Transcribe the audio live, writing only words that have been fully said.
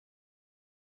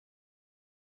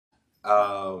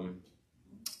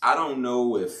I don't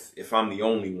know if I'm the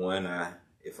only one.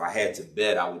 If I had to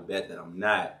bet, I would bet that I'm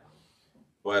not.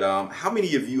 But how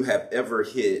many of you have ever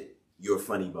hit your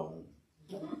funny bone?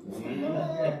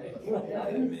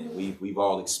 We've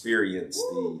all experienced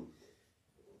the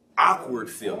awkward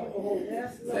feeling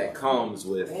that comes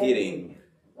with hitting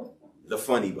the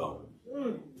funny bone.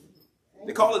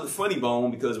 They call it the funny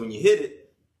bone because when you hit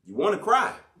it, you want to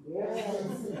cry,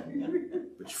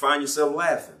 but you find yourself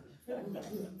laughing.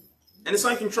 And it's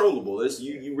uncontrollable.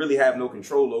 You really have no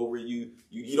control over it.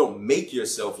 You don't make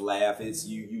yourself laugh. It's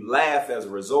you laugh as a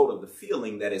result of the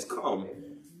feeling that has come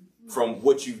from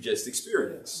what you've just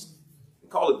experienced. They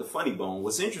call it the funny bone.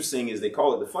 What's interesting is they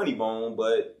call it the funny bone,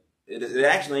 but it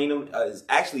actually is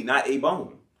actually not a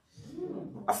bone.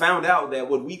 I found out that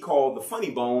what we call the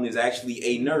funny bone is actually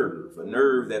a nerve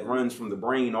that runs from the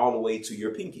brain all the way to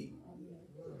your pinky.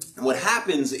 And what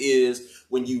happens is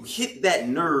when you hit that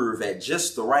nerve at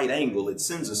just the right angle, it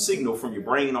sends a signal from your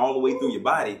brain all the way through your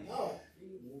body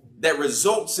that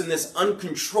results in this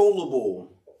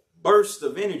uncontrollable burst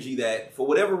of energy that, for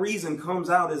whatever reason, comes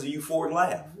out as a euphoric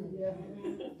laugh.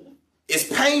 It's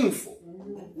painful.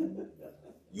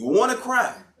 You want to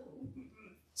cry.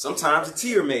 Sometimes a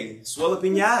tear may swell up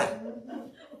in your eye,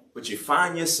 but you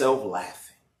find yourself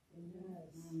laughing.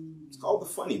 It's called the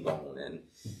funny bone. And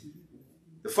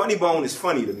the funny bone is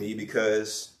funny to me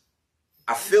because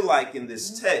I feel like in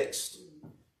this text,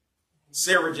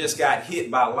 Sarah just got hit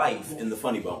by life in the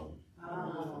funny bone.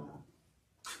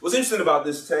 What's interesting about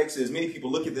this text is many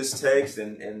people look at this text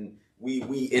and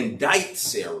we indict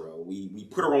Sarah. We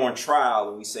put her on trial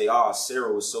and we say,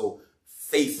 Sarah was so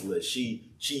faithless.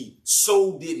 She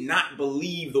so did not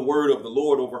believe the word of the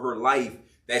Lord over her life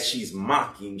that she's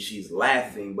mocking, she's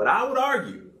laughing. But I would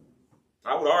argue,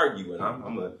 and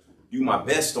I'm going to do my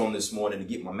best on this morning to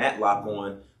get my matlock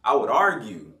on. I would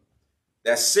argue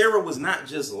that Sarah was not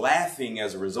just laughing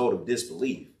as a result of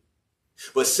disbelief,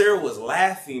 but Sarah was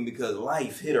laughing because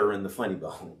life hit her in the funny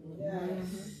bone.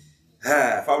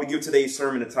 If I were to give today's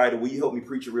sermon a title, will you help me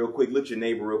preach it real quick? Look at your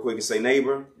neighbor real quick and say,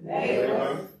 neighbor,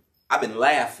 I've been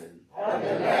laughing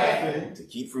to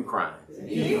keep from crying.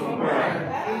 Yeah.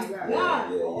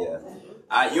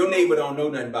 Your neighbor don't know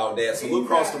nothing about that. So look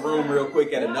across the room real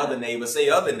quick at another neighbor. Say,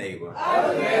 other neighbor.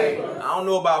 I don't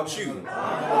know about you.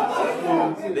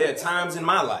 There are times in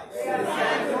my life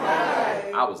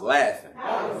I was laughing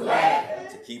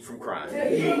to keep from crying.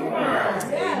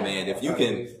 Amen. If you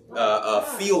can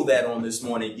feel that on this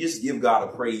morning, just give God a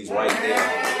praise right there.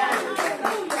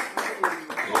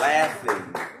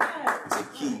 Laughing to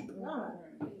keep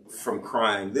from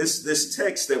crying. This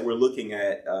text that we're looking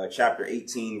at, chapter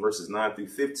 18, verses 9 through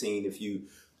 15, if you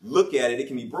look at it, it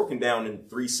can be broken down in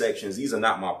 3 sections. These are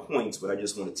not my points, but I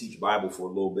just want to teach Bible for a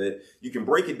little bit. You can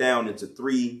break it down into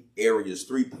 3 areas,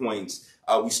 3 points.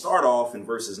 We start off in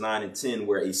verses 9 and 10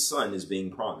 where a son is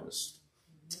being promised.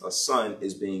 A son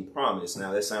is being promised.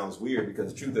 Now that sounds weird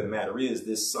because the truth of the matter is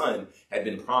this son had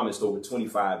been promised over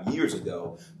 25 years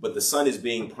ago, but the son is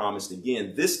being promised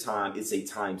again. This time it's a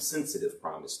time sensitive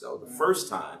promise though. The first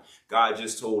time God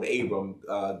just told Abram,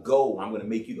 go, I'm going to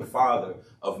make you the father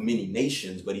of many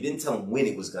nations, but he didn't tell him when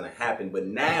it was going to happen. But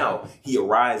now he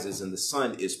arises and the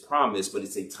son is promised, but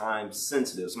it's a time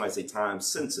sensitive. Somebody say time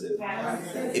sensitive.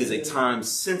 It is a time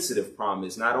sensitive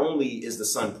promise. Not only is the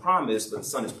son promised, but the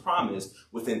son is promised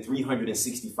within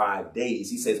 365 days.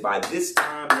 He says, by this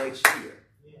time next year,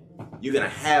 you're going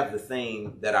to have the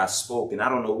thing that I spoke. And I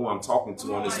don't know who I'm talking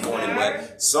to on this morning,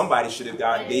 but somebody should have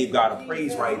gave God a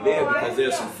praise right there because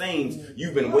there's some things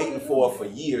you've been waiting for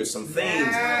years, some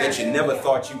things that you never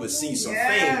thought you would see, some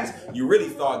things you really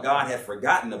thought God had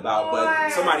forgotten about.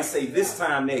 But somebody say this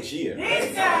time next year.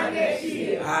 This time next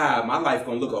year. My life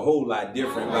going to look a whole lot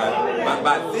different.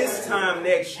 By this time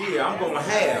next year, I'm going to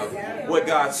have what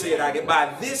God said I get.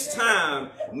 By this time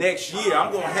next year,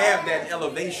 I'm going to have that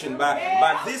elevation.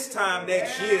 By this time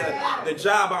next year, the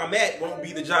job I'm at won't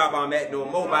be the job I'm at no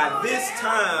more. By this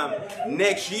time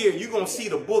next year, you're going to see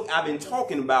the book I've been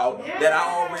talking about that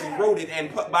I already wrote it.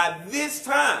 And by this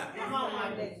time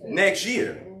next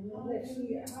year,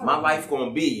 my life going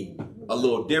to be a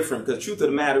little different because the truth of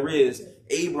the matter is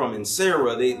Abram and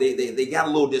Sarah, they got a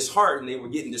little disheartened. They were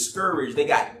getting discouraged. They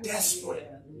got desperate.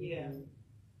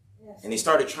 And they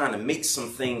started trying to make some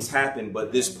things happen.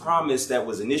 But this promise that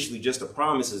was initially just a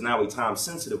promise is now a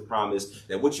time-sensitive promise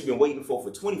that what you've been waiting for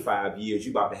 25 years,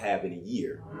 you're about to have in a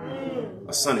year.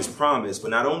 A son is promised. But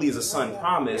not only is a son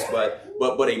promised, but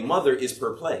a mother is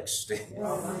perplexed.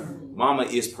 Mama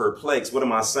is perplexed. What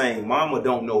am I saying? Mama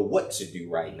don't know what to do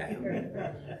right now.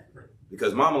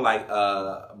 Because mama like,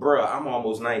 bruh, I'm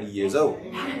almost 90 years old.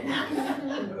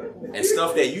 And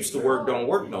stuff that used to work don't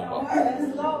work no more.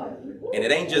 And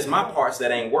it ain't just my parts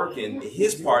that ain't working.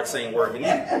 His parts ain't working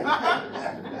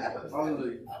either.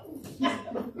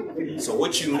 So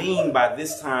what you mean by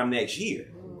this time next year?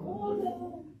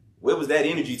 Where was that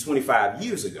energy 25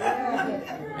 years ago?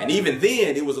 And even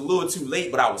then, it was a little too late,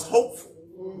 but I was hopeful.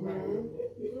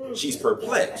 She's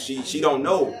perplexed. She don't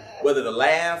know whether to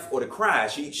laugh or to cry.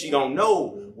 She don't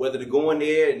know whether to go in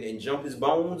there and jump his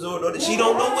bones or she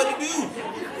don't know what to do.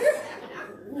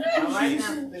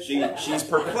 She's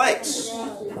perplexed.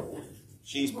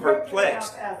 She's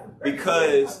perplexed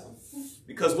because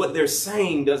what they're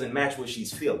saying doesn't match what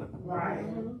she's feeling.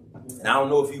 And I don't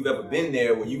know if you've ever been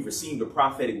there where you've received a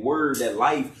prophetic word that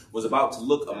life was about to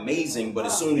look amazing, but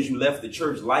as soon as you left the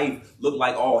church, life looked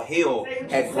like all hell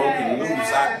had broken loose.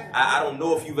 I don't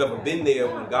know if you've ever been there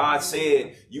when God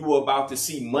said you were about to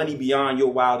see money beyond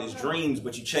your wildest dreams,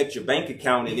 but you checked your bank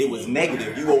account and it was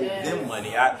negative. You owed them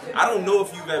money. I don't know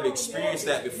if you've ever experienced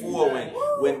that before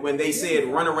when they said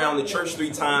run around the church 3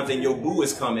 times and your boo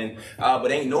is coming,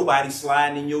 but ain't nobody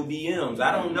sliding in your DMs.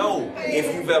 I don't know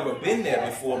if you've ever been there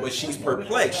before, but she's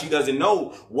perplexed. She doesn't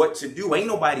know what to do. Ain't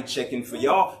nobody checking for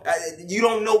y'all. You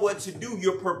don't know what to do.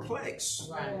 You're perplexed.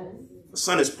 The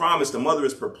son is promised, the mother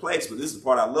is perplexed, but this is the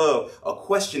part I love. A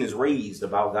question is raised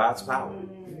about God's power.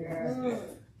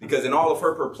 Because in all of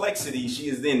her perplexity, she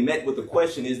is then met with the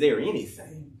question, is there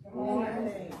anything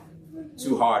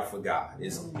too hard for God?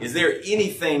 Is there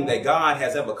anything that God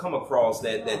has ever come across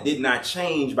that did not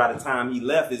change by the time he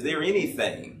left? Is there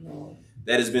anything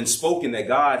that has been spoken that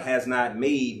God has not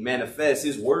made manifest?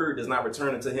 His word does not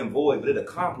return unto him void, but it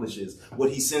accomplishes what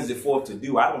he sends it forth to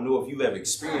do. I don't know if you've ever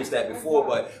experienced that before,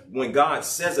 but when God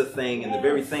says a thing and the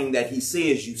very thing that he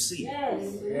says, you see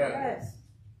it.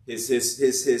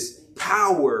 His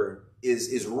power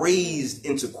is raised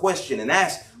into question, and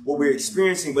that's what we're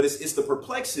experiencing. But it's the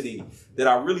perplexity that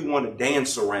I really want to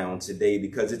dance around today,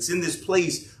 because it's in this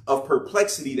place of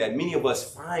perplexity that many of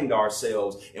us find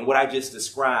ourselves in what I just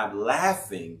described,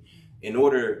 laughing in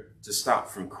order to stop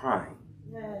from crying.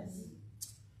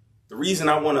 The reason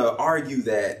I want to argue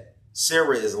that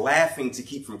Sarah is laughing to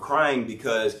keep from crying,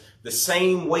 because the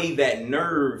same way that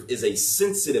nerve is a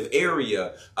sensitive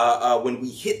area, when we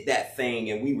hit that thing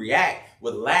and we react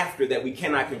with laughter that we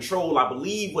cannot control, I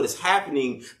believe what is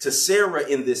happening to Sarah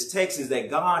in this text is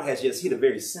that God has just hit a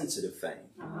very sensitive thing.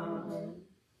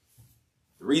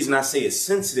 The reason I say it's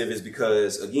sensitive is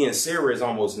because, again, Sarah is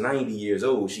almost 90 years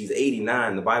old. She's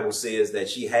 89. The Bible says that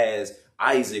she has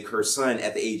Isaac, her son,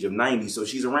 at the age of 90. So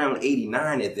she's around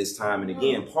 89 at this time. And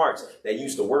again, parts that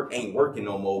used to work ain't working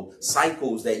no more.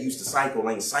 Cycles that used to cycle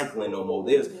ain't cycling no more.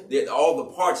 There's all the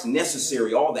parts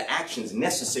necessary, all the actions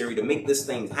necessary to make this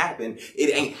thing happen.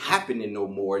 It ain't happening no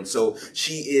more. And so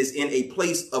she is in a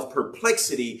place of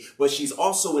perplexity, but she's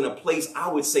also in a place,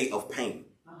 I would say, of pain.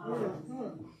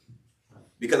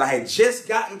 Because I had just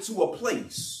gotten to a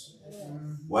place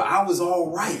where I was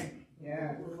all right,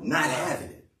 not having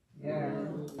it.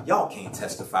 Y'all can't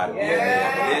testify to me.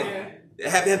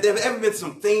 Have there ever been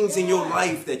some things in your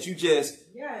life that you just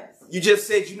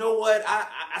said, you know what,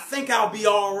 I think I'll be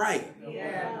all right.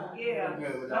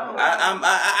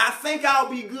 I think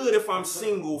I'll be good if I'm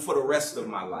single for the rest of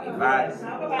my life.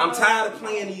 I'm tired of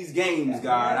playing these games,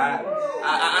 God.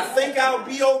 I think I'll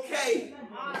be okay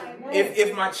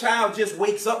if my child just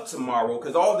wakes up tomorrow,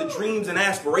 because all the dreams and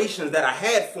aspirations that I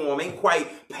had for him ain't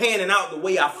quite panning out the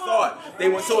way I thought they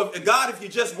were. So if you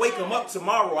just wake them up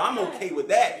tomorrow, I'm okay with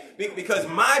that, because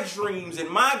my dreams and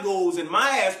my goals and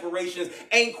my aspirations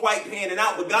ain't quite panning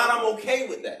out. But God, I'm okay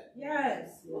with that. Yes.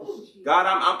 God,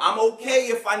 I'm okay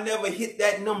if I never hit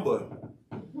that number.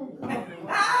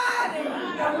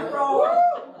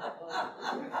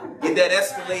 Get that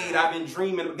Escalade I've been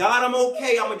dreaming. God, I'm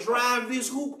okay. I'm going to drive this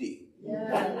hoopty.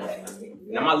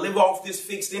 And I'm going to live off this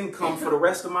fixed income for the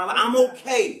rest of my life. I'm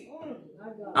okay.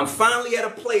 I'm finally at a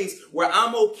place where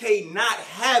I'm okay not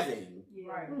having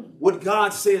what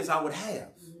God says I would have.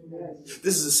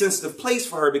 This is a sensitive place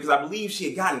for her, because I believe she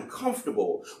had gotten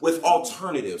comfortable with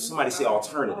alternatives. Somebody say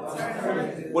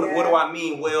alternative. What do I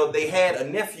mean? Well, they had a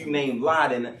nephew named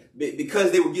Lot, and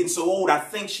because they were getting so old, I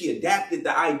think she adapted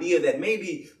the idea that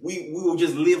maybe we will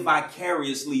just live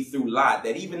vicariously through Lot,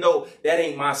 that even though that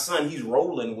ain't my son, he's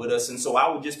rolling with us, and so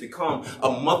I would just become a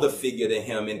mother figure to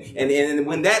him. And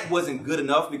when that wasn't good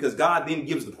enough, because God then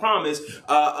gives the promise,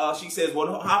 she says,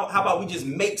 well, how about we just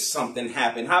make something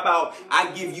happen? How about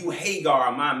I give you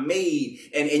Hagar, my maid,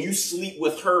 and you sleep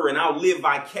with her, and I'll live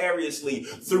vicariously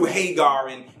through Hagar,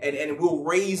 and we'll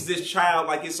raise this child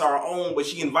like it's our own. But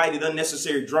she invited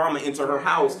unnecessary drama drama into her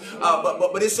house.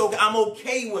 But it's okay. I'm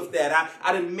okay with that.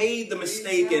 I done made the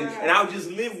mistake and I'll just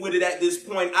live with it at this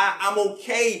point. I'm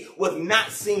okay with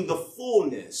not seeing the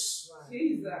fullness.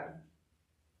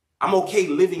 I'm okay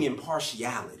living in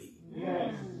partiality.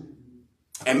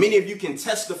 And many of you can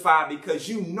testify because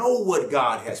you know what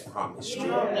God has promised you.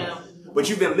 But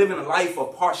you've been living a life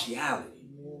of partiality.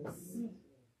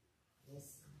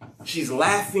 She's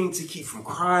laughing to keep from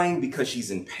crying because she's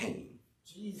in pain.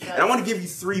 And I want to give you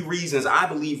 3 reasons I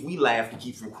believe we laugh to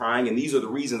keep from crying. And these are the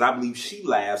reasons I believe she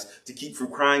laughs to keep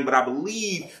from crying. But I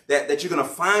believe that you're going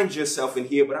to find yourself in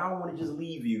here. But I don't want to just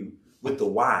leave you with the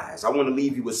whys. I want to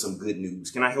leave you with some good news.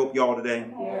 Can I help y'all today?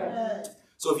 Yeah.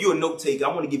 So if you're a note taker, I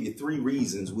want to give you 3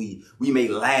 reasons we may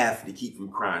laugh to keep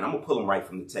from crying. I'm going to pull them right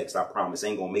from the text, I promise. I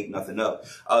ain't going to make nothing up.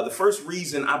 The first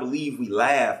reason I believe we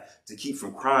laugh to keep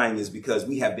from crying is because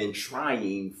we have been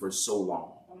trying for so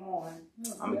long.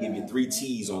 I'm going to give you 3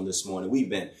 T's on this morning. We've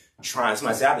been trying.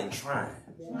 Somebody say, I've been trying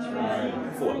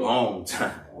for a long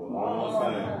time.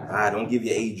 Don't give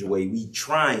your age away. We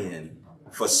trying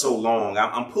for so long.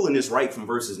 I'm pulling this right from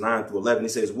verses 9 through 11. It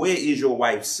says, where is your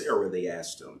wife Sarah? They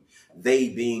asked him. They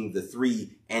being the 3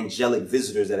 angelic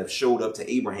visitors that have showed up to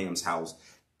Abraham's house.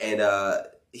 And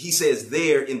he says,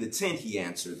 there in the tent, he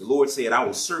answered. The Lord said, I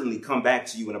will certainly come back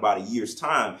to you in about a year's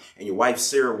time, and your wife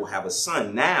Sarah will have a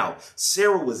son. Now,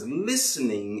 Sarah was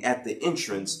listening at the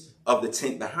entrance of the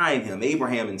tent behind him.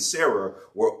 Abraham and Sarah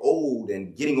were old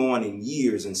and getting on in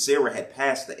years, and Sarah had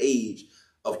passed the age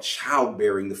of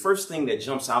childbearing. The first thing that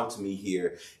jumps out to me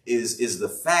here is the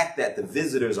fact that the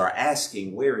visitors are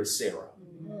asking, where is Sarah?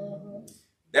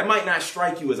 That might not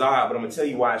strike you as odd, but I'm going to tell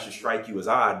you why it should strike you as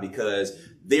odd, because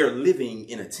they're living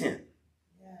in a tent.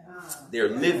 They're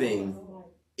living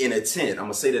in a tent. I'm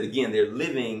going to say that again. They're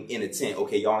living in a tent.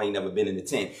 Okay, y'all ain't never been in a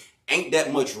tent. Ain't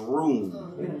that much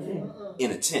room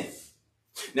in a tent.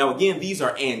 Now, again, these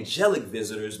are angelic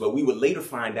visitors, but we would later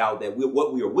find out that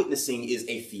what we are witnessing is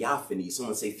a theophany.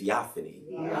 Someone say theophany.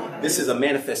 Yeah. This is a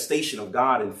manifestation of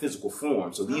God in physical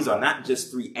form. So these are not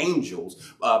just 3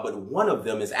 angels, but one of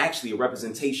them is actually a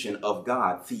representation of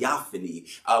God, theophany.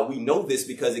 We know this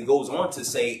because it goes on to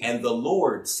say, and the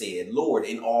Lord said, Lord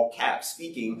in all caps,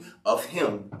 speaking of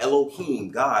him,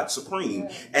 Elohim, God supreme.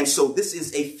 And so this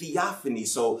is a theophany.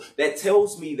 So that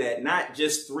tells me that not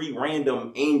just 3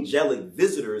 random angelic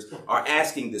visitors are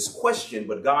asking this question,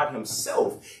 but God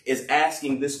himself is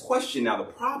asking this question. Now, the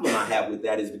problem I have with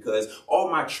that is because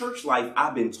all my church life,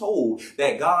 I've been told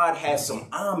that God has some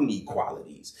omni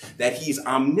qualities, that he's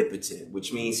omnipotent,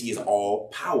 which means he is all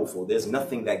powerful. There's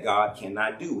nothing that God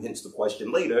cannot do. Hence the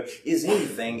question later, is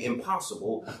anything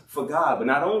impossible for God? But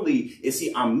not only is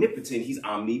he omnipotent, he's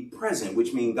omnipresent,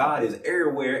 which means God is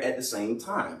everywhere at the same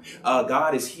time.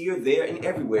 God is here, there, and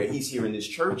everywhere. He's here in this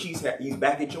church. He's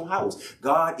back at your house.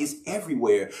 God is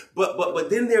everywhere. But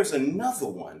then there's another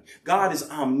one. God is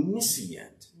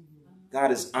omniscient.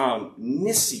 God is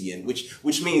omniscient,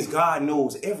 which means God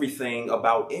knows everything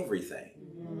about everything.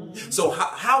 So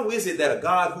how is it that a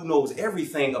God who knows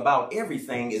everything about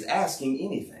everything is asking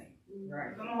anything?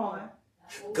 Right. Come on.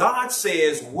 God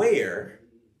says, where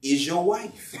is your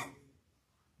wife?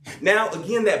 Now,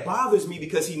 again, that bothers me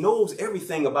because he knows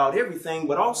everything about everything,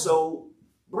 but also,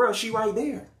 bruh, she right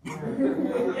there.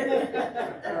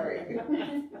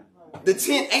 The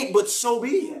tent ain't but so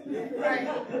big.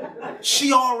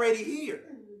 She already here.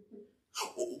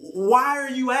 Why are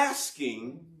you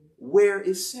asking, where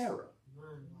is Sarah?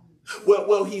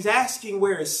 Well, he's asking,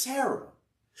 where is Sarah?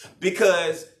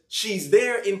 Because she's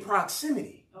there in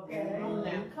proximity,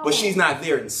 but she's not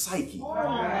there in psyche.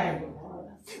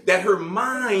 That her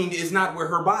mind is not where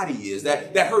her body is,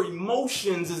 that her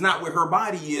emotions is not where her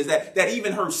body is, that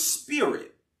even her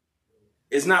spirit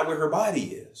is not where her body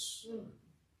is.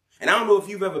 And I don't know if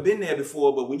you've ever been there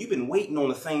before, but when you've been waiting on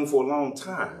a thing for a long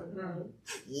time,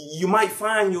 you might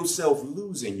find yourself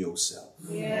losing yourself.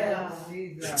 Yeah.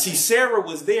 See, Sarah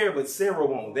was there, but Sarah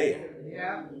wasn't there.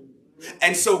 Yeah.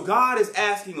 And so God is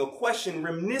asking a question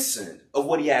reminiscent of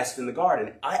what he asked in the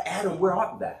garden. Adam, where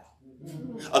art thou?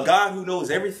 A God who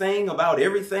knows everything about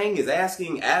everything is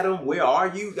asking Adam, where are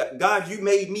you? God, you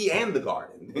made me and the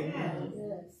garden.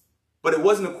 Yes. But it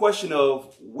wasn't a question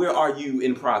of where are you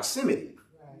in proximity.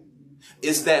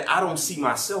 It's that I don't see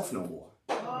myself no more.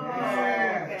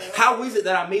 Yes. How is it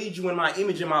that I made you in my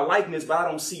image and my likeness, but I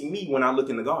don't see me when I look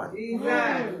in the garden?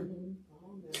 Yes.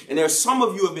 And there's some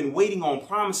of you have been waiting on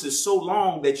promises so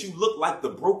long that you look like the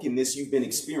brokenness you've been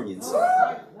experiencing.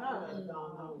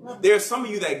 There's some of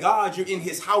you that God, you're in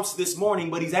his house this morning,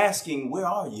 but he's asking, where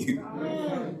are you?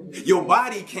 Your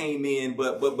body came in,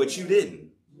 but you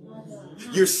didn't.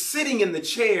 You're sitting in the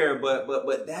chair,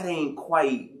 but that ain't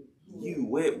quite you.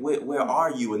 Where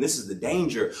are you? And this is the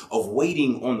danger of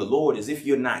waiting on the Lord, is if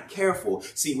you're not careful.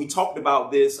 See, we talked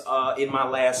about this in my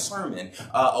last sermon,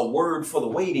 a word for the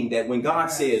waiting, that when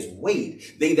God says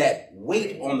wait, they that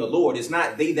wait on the Lord, it's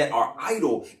not they that are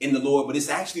idle in the Lord, but it's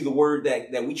actually the word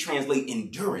that we translate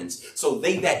endurance. So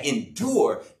they that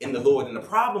endure in the Lord. And the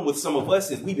problem with some of us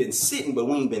is we've been sitting, but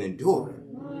we ain't been enduring.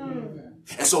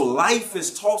 And so life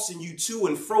is tossing you to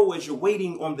and fro as you're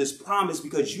waiting on this promise,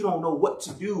 because you don't know what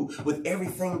to do with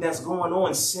everything that's going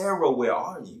on. Sarah, where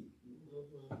are you?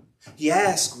 He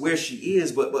asked where she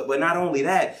is, but not only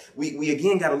that, we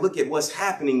again got to look at what's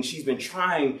happening. She's been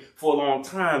trying for a long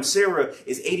time. Sarah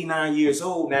is 89 years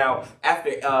old now.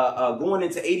 After going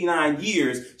into 89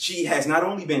 years, she has not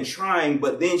only been trying,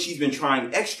 but then she's been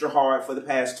trying extra hard for the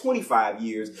past 25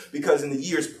 years, because in the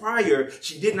years prior,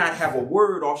 she did not have a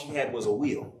word. All she had was a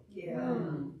will. Yeah.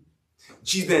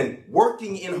 She's been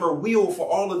working in her will for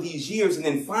all of these years, and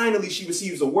then finally she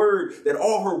receives a word that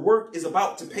all her work is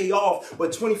about to pay off.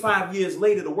 But 25 years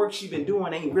later, the work she's been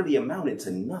doing ain't really amounted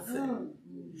to nothing.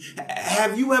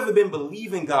 Have you ever been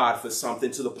believing God for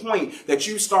something to the point that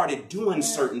you started doing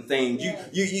certain things?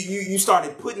 You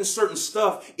started putting certain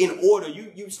stuff in order.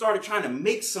 You started trying to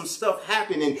make some stuff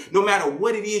happen. And no matter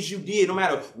what it is you did, no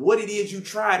matter what it is you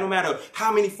tried, no matter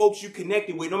how many folks you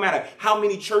connected with, no matter how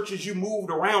many churches you moved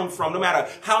around from, no matter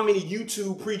how many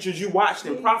YouTube preachers you watched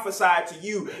and prophesied to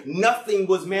you, nothing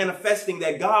was manifesting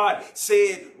that God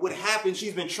said would happen.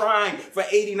 She's been trying for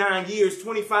 89 years,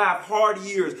 25 hard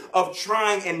years of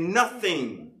trying, and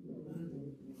nothing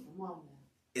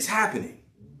is happening.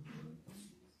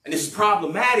 And this is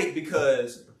problematic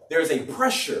because there's a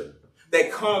pressure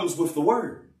that comes with the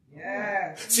word.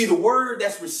 Yeah. See, the word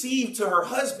that's received to her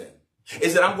husband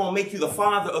is that I'm going to make you the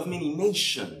father of many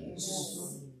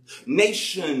nations.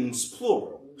 Nations,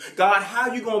 plural. God, how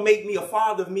are you going to make me a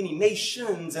father of many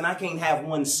nations and I can't have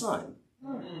one son?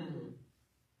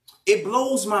 It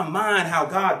blows my mind how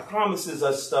God promises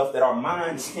us stuff that our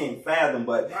minds can't fathom,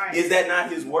 but is that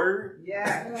not his word?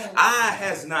 Yeah. Eye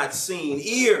has not seen,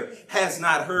 ear has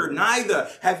not heard, neither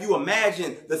have you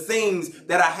imagined the things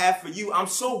that I have for you. I'm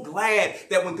so glad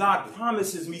that when God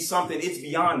promises me something, it's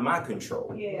beyond my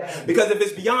control. Yeah. Because if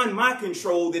it's beyond my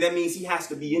control, then that means he has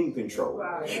to be in control.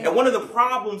 Wow. Yeah. And one of the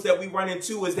problems that we run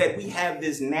into is that we have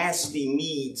this nasty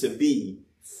need to be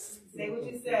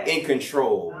in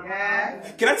control. Yeah.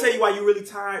 Can I tell you why you're really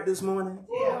tired this morning?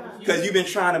 Because you've been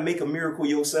trying to make a miracle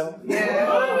yourself.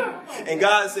 Yeah. And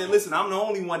God said, listen, I'm the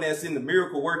only one that's in the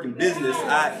miracle working business.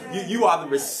 You are the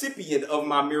recipient of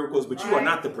my miracles, but you are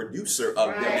not the producer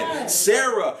of them. And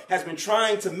Sarah has been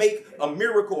trying to make a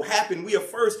miracle happen. We are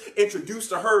first introduced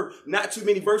to her not too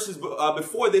many verses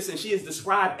before this, and she is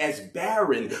described as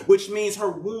barren, which means her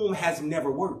womb has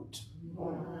never worked.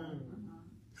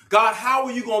 God, how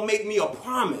are you going to make me a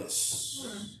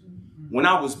promise when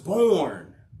I was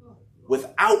born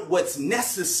without what's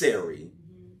necessary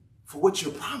for what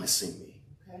you're promising me?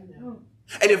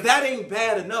 And if that ain't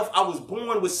bad enough, I was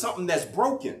born with something that's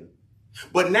broken.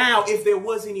 But now, if there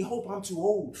was any hope, I'm too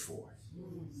old for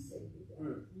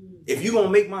it. If you're going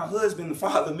to make my husband the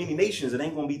father of many nations, it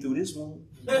ain't going to be through this one.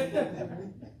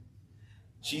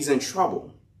 She's in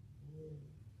trouble.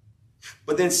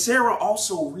 But then Sarah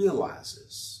also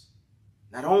realizes,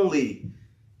 not only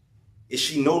is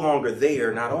she no longer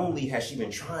there, not only has she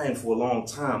been trying for a long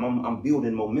time, I'm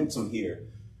building momentum here,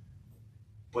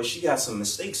 but she got some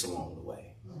mistakes along the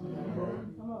way.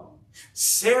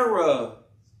 Sarah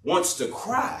wants to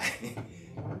cry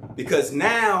because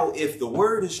now, if the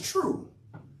word is true,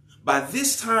 by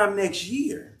this time next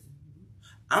year,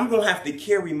 I'm going to have to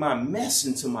carry my mess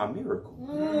into my miracle.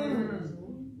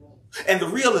 And the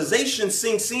realization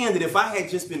sinks in that if I had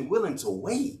just been willing to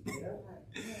wait,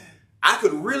 I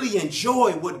could really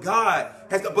enjoy what God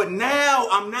has done. But now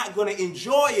I'm not going to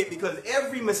enjoy it because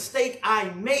every mistake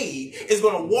I made is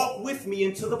going to walk with me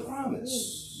into the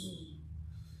promise.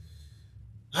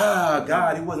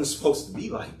 God, it wasn't supposed to be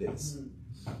like this.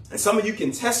 And some of you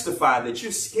can testify that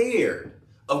you're scared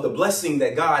of the blessing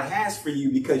that God has for you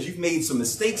because you've made some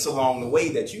mistakes along the way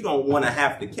that you don't want to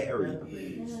have to carry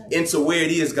into where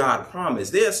it is God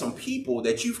promised. There are some people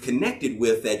that you've connected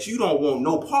with that you don't want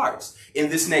no parts in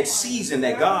this next season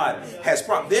that God has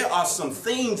promised. There are some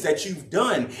things that you've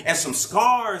done and some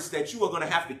scars that you are going to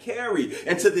have to carry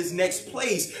into this next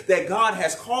place that God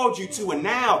has called you to. And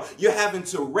now you're having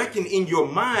to reckon in your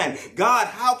mind, God,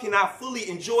 how can I fully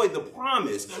enjoy the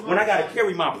promise when I got to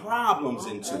carry my problems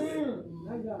into it?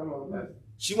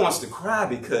 She wants to cry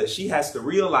because she has to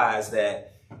realize that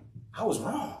I was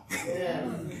wrong.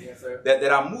 Yes, sir.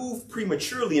 that I moved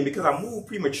prematurely, and because I moved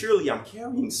prematurely, I'm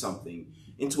carrying something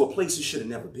into a place it should have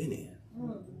never been in.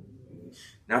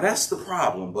 Now that's the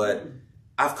problem, but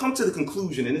I've come to the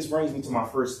conclusion, and this brings me to my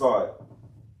first thought.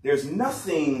 There's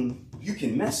nothing you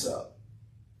can mess up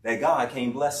that God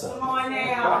can't bless up. Come on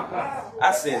now.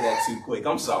 I said that too quick.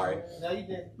 I'm sorry. No, you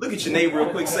didn't. Look at your neighbor real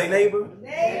quick. Say, neighbor.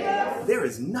 Neighbor. There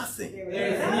is nothing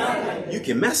Nothing. you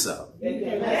can mess up You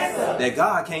can mess up. that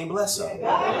God can't bless up.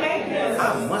 God can't mess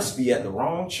up. I must be at the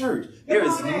wrong church. There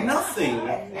is nothing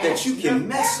that you can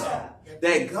mess up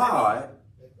that God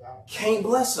can't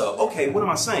bless up. Okay, what am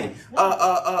I saying?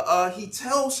 He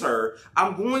tells her,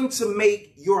 I'm going to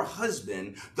make your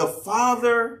husband the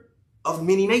father of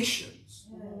many nations.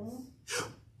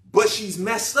 But she's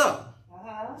messed up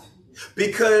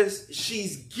because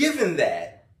she's given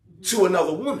that to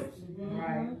another woman.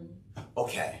 Right.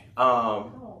 Okay.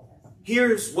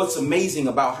 Here's what's amazing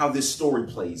about how this story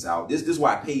plays out. This is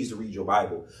why it pays to read your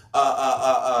Bible.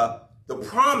 The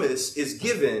promise is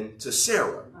given to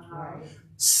Sarah.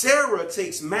 Sarah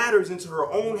takes matters into her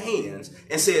own hands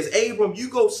and says, Abram, you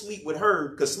go sleep with her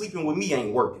because sleeping with me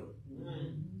ain't working.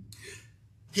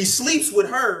 He sleeps with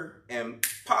her and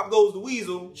pop goes the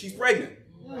weasel. She's pregnant.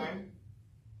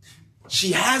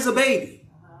 She has a baby.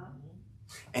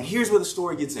 And here's where the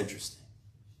story gets interesting.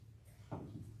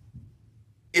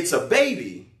 It's a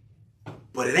baby,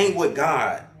 but it ain't what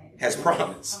God has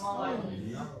promised.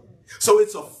 So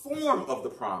it's a form of the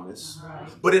promise,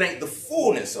 but it ain't the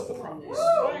fullness of the promise.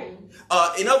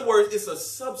 In other words, it's a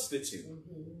substitute.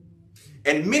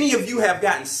 And many of you have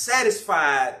gotten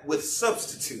satisfied with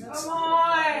substitutes.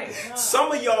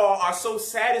 Some of y'all are so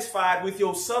satisfied with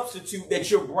your substitute that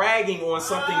you're bragging on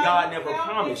something God never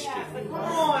promised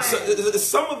you. So,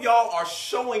 some of y'all are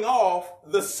showing off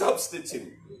the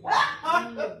substitute.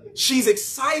 She's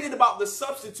excited about the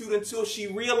substitute until she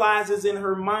realizes in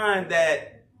her mind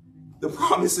that the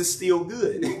promise is still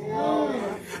good.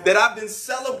 That I've been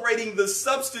celebrating the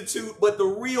substitute, but the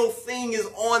real thing is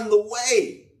on the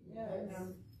way.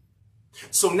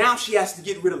 So now she has to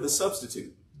get rid of the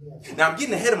substitute. Now I'm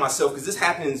getting ahead of myself because this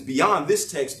happens beyond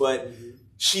this text, but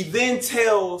she then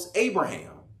tells Abraham,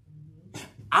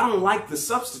 I don't like the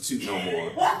substitute no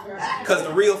more because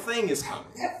the real thing is coming.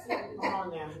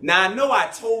 Now I know I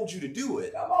told you to do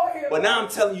it, but now I'm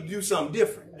telling you to do something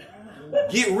different.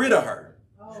 Get rid of her.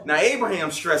 Now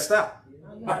Abraham's stressed out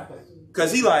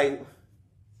because he like,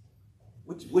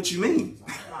 what you mean?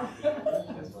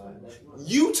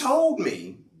 You told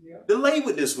me to lay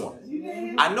with this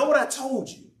woman. I know what I told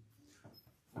you,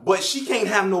 but she can't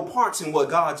have no parts in what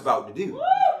God's about to do.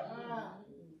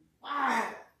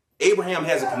 Abraham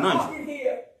has a conundrum.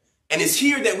 And it's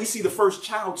here that we see the first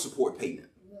child support payment.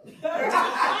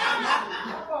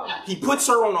 He puts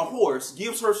her on a horse,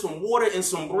 gives her some water and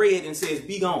some bread and says,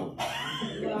 be gone.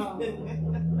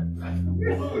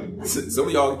 Some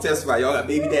of y'all can testify. Y'all got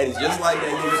baby daddies just like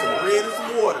that. Give her some bread and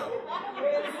some water.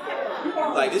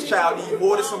 Like, this child needs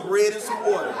more than some bread and some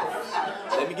water.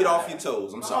 Let me get off your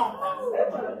toes. I'm sorry.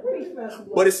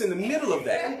 But it's in the middle of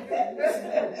that.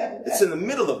 It's in the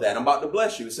middle of that. I'm about to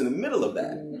bless you. It's in the middle of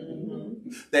that.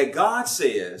 That God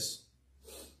says,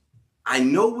 I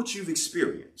know what you've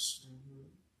experienced.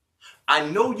 I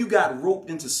know you got roped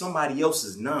into somebody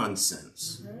else's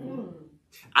nonsense.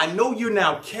 I know you're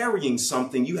now carrying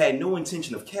something you had no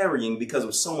intention of carrying because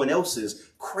of someone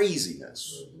else's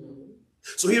craziness.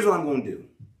 So here's what I'm going to do.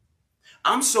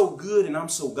 I'm so good and I'm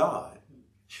so God.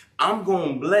 I'm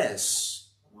going to bless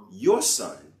your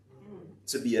son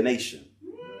to be a nation.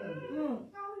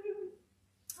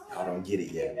 Y'all don't get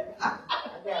it yet.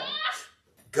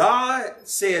 God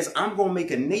says, I'm going to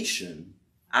make a nation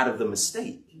out of the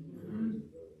mistake.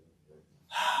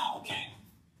 Okay.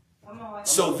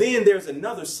 So then there's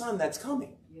another son that's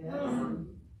coming.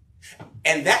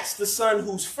 And that's the son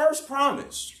who's first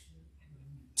promised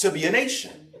to be a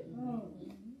nation.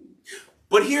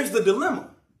 But here's the dilemma.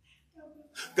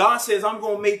 God says, I'm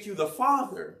going to make you the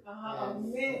father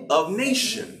of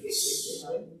nations.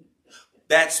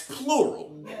 That's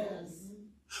plural.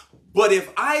 But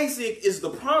if Isaac is the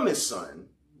promised son,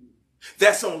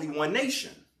 that's only one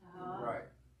nation.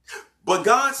 But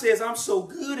God says, I'm so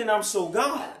good and I'm so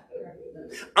God.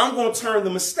 I'm going to turn the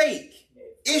mistake,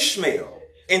 Ishmael,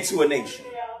 into a nation.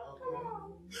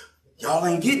 Y'all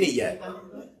ain't getting it yet.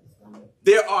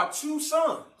 There are two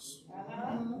sons.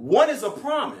 One is a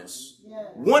promise.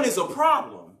 One is a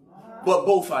problem. But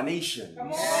both are nations.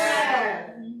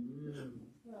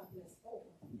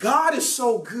 God is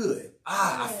so good.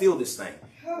 I feel this thing.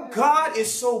 God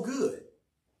is so good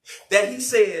that he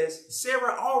says,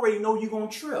 Sarah, I already know you're going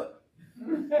to trip.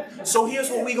 So here's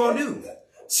what we're going to do.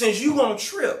 Since you're going to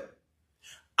trip,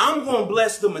 I'm going to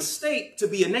bless the mistake to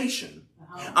be a nation.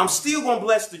 I'm still going to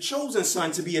bless the chosen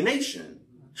son to be a nation.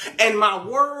 And my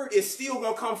word is still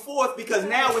going to come forth, because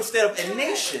now instead of a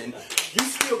nation, you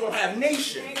still going to have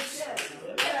nations.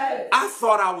 I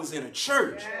thought I was in a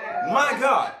church. My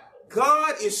God.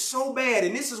 God is so bad,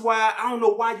 and this is why I don't know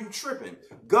why you tripping.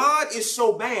 God is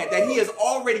so bad that he has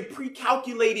already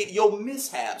pre-calculated your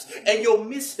mishaps and your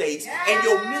mistakes and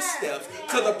your missteps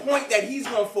to the point that he's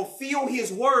going to fulfill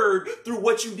his word through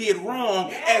what you did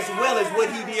wrong as well as what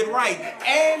he did right.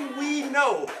 And we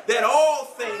know that all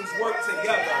things work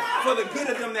together for the good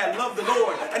of them that love the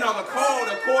Lord and are called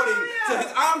according to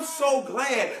his. I'm so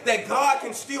glad that God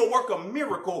can still work a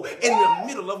miracle in the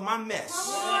middle of my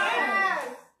mess.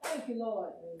 Thank you,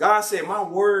 Lord. God said my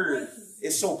word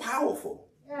is so powerful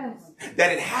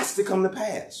that it has to come to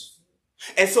pass.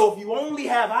 And so if you only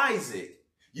have Isaac,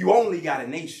 you only got a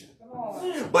nation.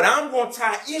 But I'm going to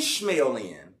tie Ishmael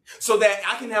in so that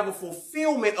I can have a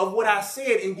fulfillment of what I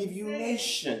said and give you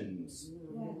nations.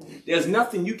 There's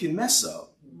nothing you can mess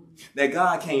up that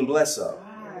God can't bless up.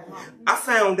 I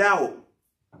found out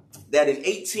that in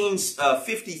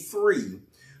 1853,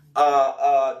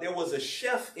 there was a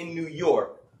chef in New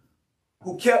York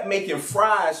who kept making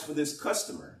fries for this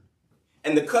customer.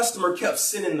 And the customer kept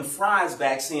sending the fries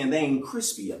back saying they ain't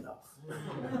crispy enough.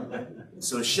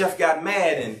 So the chef got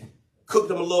mad and cooked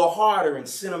them a little harder and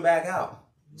sent them back out.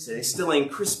 He said they still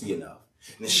ain't crispy enough.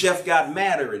 And the chef got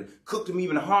madder and cooked them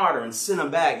even harder and sent them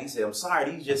back. He said, I'm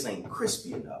sorry, these just ain't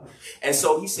crispy enough. And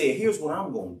so he said, here's what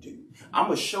I'm going to do. I'm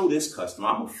going to show this customer.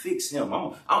 I'm going to fix him.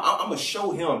 I'm going to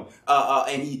show him.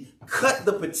 And he cut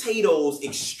the potatoes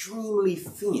extremely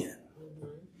thin.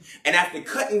 And after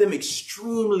cutting them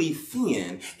extremely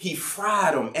thin, he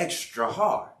fried them extra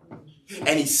hard.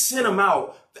 And he sent them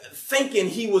out thinking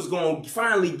he was going to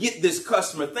finally get this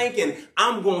customer, thinking,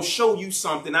 I'm going to show you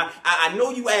something. I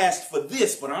know you asked for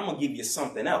this, but I'm going to give you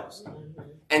something else.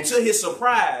 And to his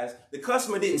surprise, the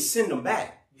customer didn't send them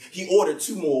back. He ordered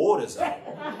 2 more orders out.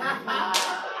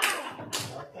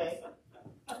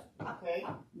 Okay.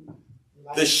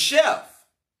 The chef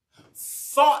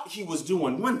thought he was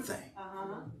doing one thing.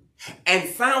 And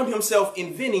found himself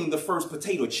inventing the first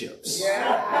potato chips.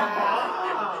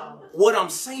 What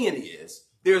I'm saying is,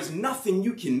 there's nothing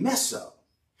you can mess up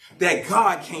that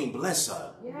God can't bless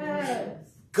up.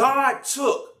 God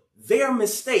took their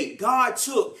mistake. God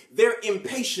took their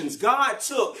impatience. God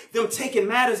took them taking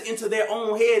matters into their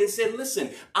own head and said, listen,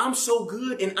 I'm so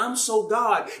good and I'm so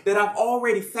God that I've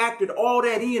already factored all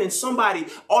that in, and somebody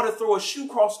ought to throw a shoe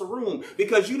across the room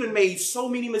because you done made so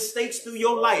many mistakes through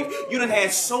your life. You done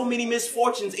had so many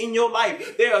misfortunes in your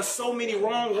life. There are so many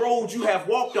wrong roads you have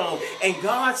walked on. And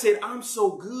God said, I'm so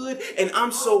good and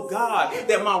I'm so God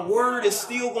that my word is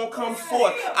still going to come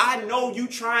forth. I know you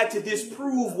tried to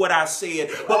disprove what I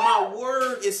said, but my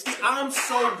word is still, I'm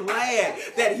so glad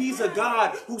that he's a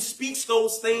God who speaks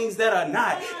those things that are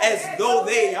not as though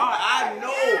they are. I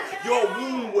know your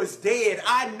womb was dead.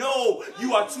 I know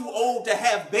you are too old to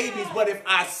have babies, but if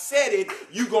I said it,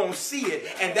 you're going to see it.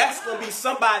 And that's going to be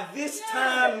somebody this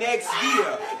time next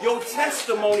year. Your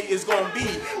testimony is going to be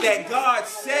that God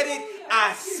said it,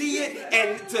 I see it,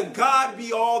 and to God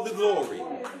be all the glory.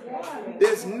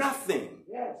 There's nothing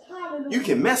you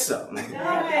can mess up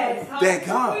that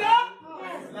God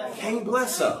can't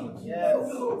bless up.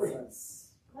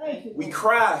 We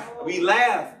cry, we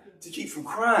laugh to keep from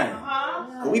crying.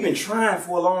 But we've been trying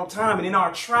for a long time, and in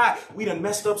our try, we done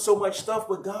messed up so much stuff,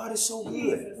 but God is so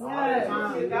good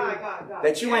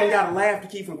that you ain't got to laugh to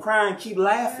keep from crying. Keep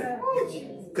laughing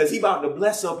because he about to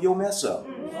bless up your mess up.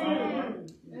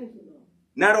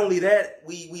 Not only that,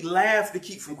 we laugh to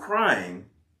keep from crying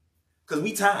because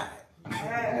we tired.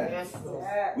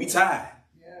 We tired.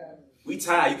 We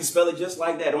tired. You can spell it just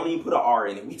like that. Don't even put an R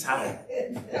in it. We tired.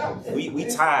 We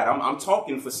tired. I'm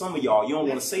talking for some of y'all. You don't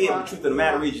want to say it, but the truth of the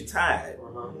matter is you're tired.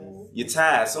 You're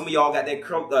tired. Some of y'all got that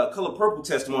color purple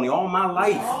testimony all my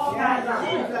life.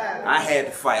 I had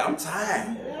to fight. I'm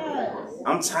tired.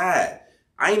 I'm tired.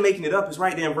 I ain't making it up. It's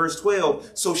right there in verse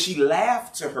 12. So she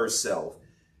laughed to herself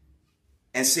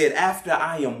and said, after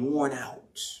I am worn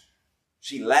out.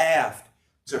 She laughed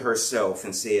to herself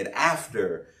and said,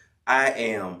 after I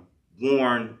am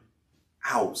worn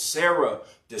out. Sarah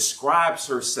describes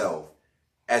herself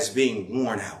as being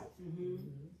worn out.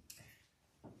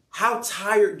 How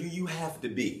tired do you have to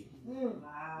be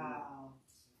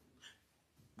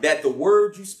that the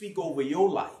word you speak over your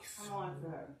life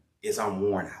is I'm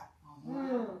worn out?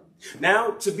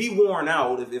 Now, to be worn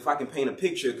out, if I can paint a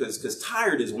picture, because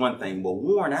tired is one thing, but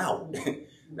worn out,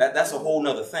 that's a whole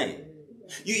nother thing.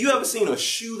 You ever seen a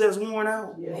shoe that's worn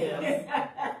out? Yeah.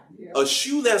 A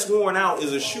shoe that's worn out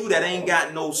is a shoe that ain't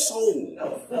got no sole.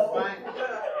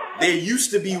 There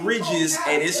used to be ridges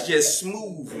and it's just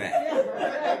smooth now.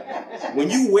 When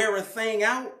you wear a thing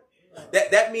out,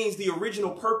 that means the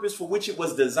original purpose for which it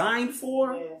was designed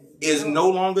for is no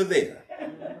longer there.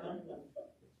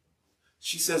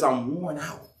 She says, I'm worn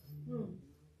out.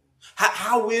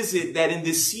 How is it that in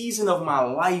this season of my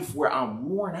life where I'm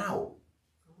worn out,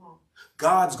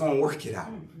 God's going to work it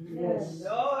out?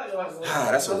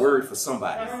 That's a word for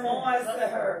somebody.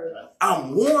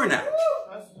 I'm worn out.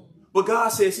 But God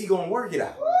says he's going to work it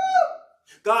out.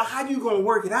 God, how you going to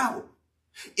work it out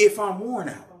if I'm worn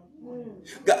out?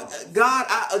 God,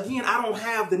 I don't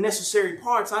have the necessary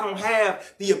parts. I don't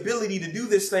have the ability to do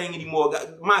this thing anymore.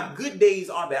 God, my good days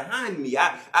are behind me.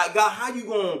 God, how you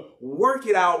going to work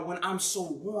it out when I'm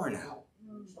so worn out?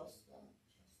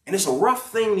 And it's a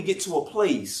rough thing to get to a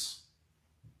place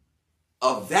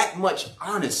of that much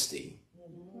honesty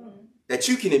that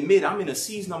you can admit I'm in a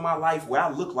season of my life where I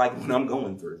look like what I'm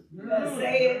going through.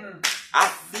 I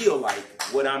feel like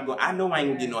what I'm going. I know I ain't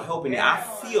gonna get no help in there. I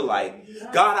feel like,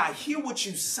 God, I hear what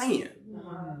you're saying,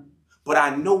 but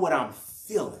I know what I'm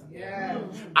feeling.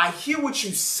 I hear what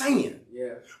you're saying,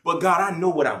 but God, I know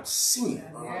what I'm seeing.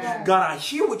 God, I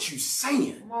hear what you're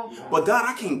saying, but God,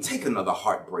 I can't take another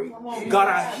heartbreak. God,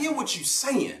 I hear what you're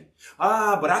saying.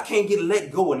 But I can't get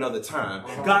let go another time.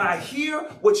 God, I hear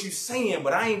what you're saying,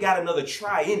 but I ain't got another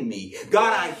try in me.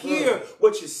 God, I hear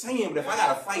what you're saying, but if I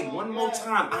got to fight one more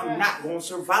time, I'm not going to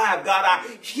survive. God, I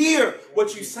hear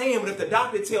what you're saying, but if the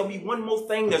doctor tell me one more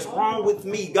thing that's wrong with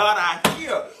me, God, I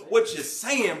hear what you're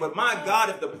saying, but my God,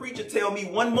 if the preacher tell me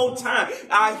one more time,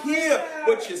 I hear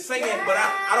what you're saying, but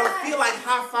I don't feel like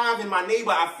high-fiving my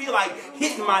neighbor. I feel like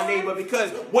hitting my neighbor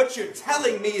because what you're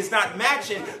telling me is not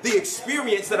matching the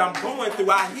experience that I'm going through.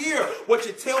 I hear what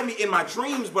you tell me in my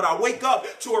dreams, but I wake up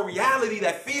to a reality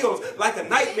that feels like a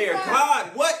nightmare.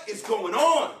 God, what is going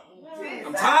on?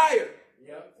 I'm tired.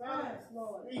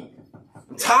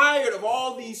 I'm tired of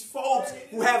all these folks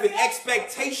who have an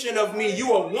expectation of me.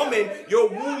 You're a woman. Your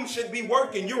womb should be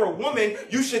working. You're a woman.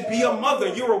 You should be a mother.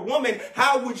 You're a woman.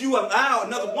 How would you allow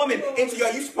another woman into your...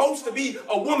 You're supposed to be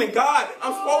a woman. God,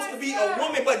 I'm supposed to be a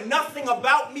woman, but nothing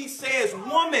about me says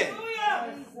woman.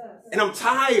 And I'm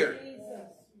tired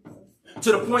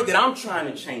to the point that I'm trying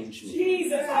to change me.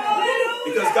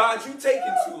 Because God, you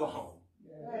taking too long.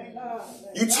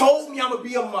 You told me I'm going to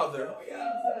be a mother,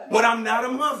 but I'm not a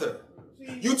mother.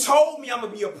 You told me I'm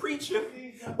going to be a preacher,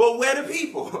 but where the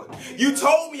people? You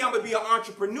told me I'm going to be an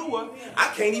entrepreneur.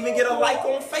 I can't even get a like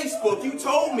on Facebook. You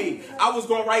told me I was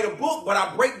going to write a book, but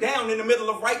I break down in the middle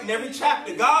of writing every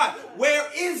chapter. God, where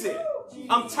is it?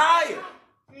 I'm tired.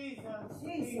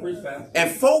 And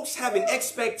folks have an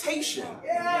expectation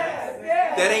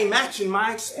that ain't matching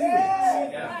my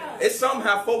experience. It's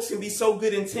somehow folks can be so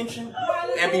good intention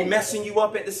and be messing you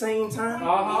up at the same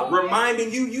time.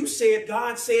 Reminding you, you said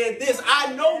God said this.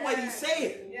 I know what he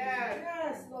said.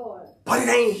 But it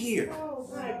ain't here.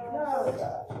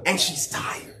 And she's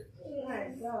tired.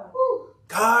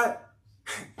 God,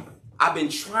 I've been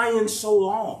trying so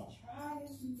long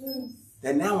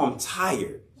that now I'm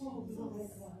tired.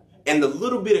 And the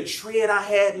little bit of tread I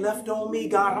had left on me,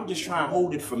 God, I'm just trying to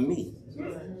hold it for me.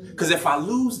 Because if I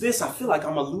lose this, I feel like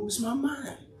I'm going to lose my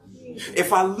mind.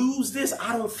 If I lose this,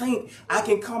 I don't think I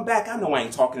can come back. I know I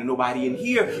ain't talking to nobody in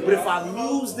here, but if I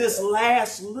lose this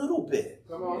last little bit,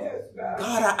 God,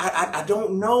 I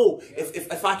don't know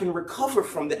if I can recover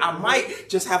from that. I might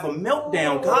just have a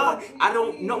meltdown. God, I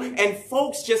don't know. And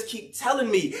folks just keep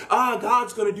telling me,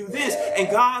 God's going to do this and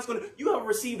God's going to... You ever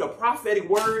received a prophetic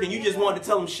word and you just wanted to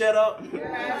tell them, shut up?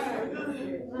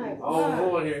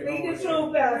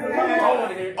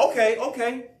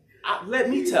 Okay. Let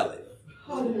me tell it.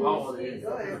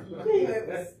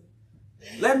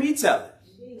 Let me tell it.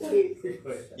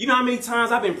 You know how many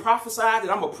times I've been prophesied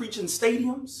that I'm going to preach in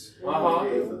stadiums?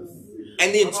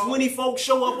 And then 20 folks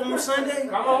show up on Sunday?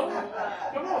 Come on.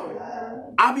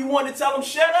 I be wanting to tell them,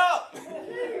 shut up.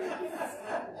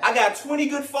 I got 20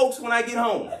 good folks when I get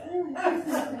home.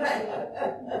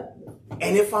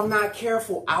 And if I'm not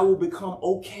careful, I will become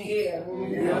okay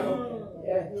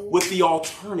with the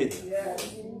alternative.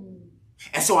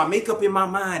 And so I make up in my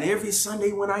mind every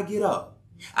Sunday when I get up,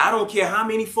 I don't care how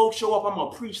many folks show up, I'm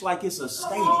going to preach like it's a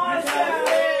stadium.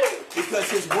 Because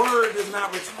his word does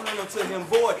not return unto him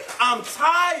void. I'm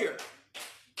tired,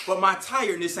 but my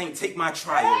tiredness ain't take my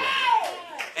trial away.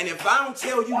 And if I don't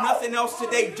tell you nothing else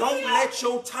today, don't let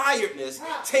your tiredness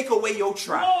take away your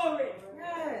try.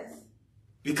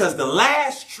 Because the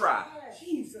last try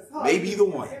Jesus. Maybe the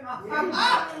one.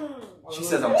 She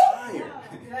says, I'm tired.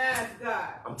 Yes, God.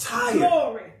 I'm tired.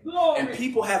 Glory. Glory. And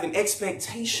people have an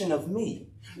expectation of me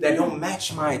that don't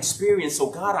match my experience. So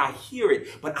God, I hear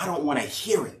it, but I don't want to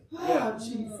hear it. Oh,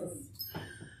 Jesus.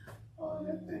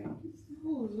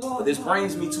 But this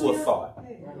brings me to a thought.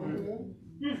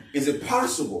 Is it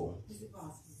possible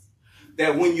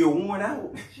that when you're worn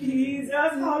out, Jesus.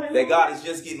 that God is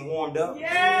just getting warmed up?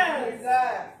 Yes.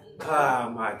 Oh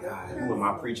my God, who am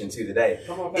I preaching to today?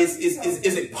 Is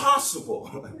it possible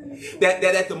that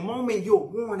at the moment you're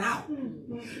worn out,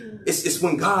 it's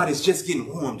when God is just getting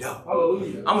warmed up?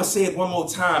 I'm going to say it one more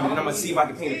time and then I'm going to see if I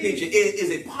can paint a picture.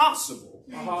 Is it possible?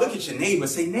 Look at your neighbor,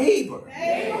 say, neighbor,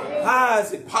 how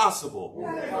is it possible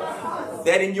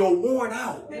that in your worn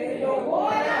out,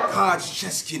 God's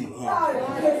just getting warmed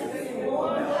up?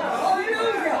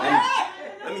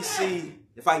 Let me see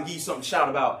if I can give you something to shout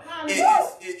about.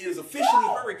 It is officially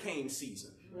hurricane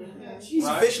season. It's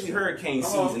officially hurricane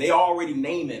season. They already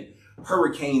naming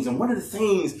hurricanes. And one of the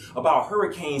things about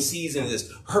hurricane season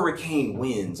is hurricane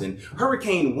winds. And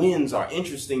hurricane winds are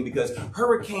interesting because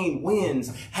hurricane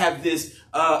winds have this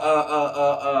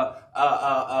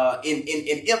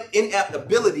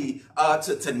inability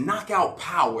to knock out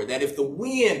power. That if the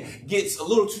wind gets a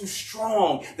little too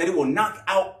strong, that it will knock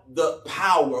out the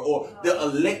power or the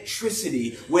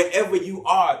electricity wherever you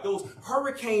are. Those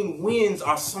hurricane winds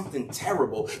are something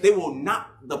terrible. They will knock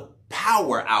the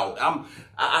power out.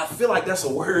 I feel like that's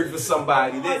a word for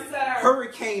somebody. That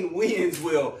hurricane winds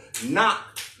will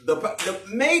knock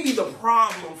maybe the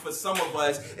problem for some of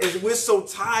us is we're so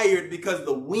tired because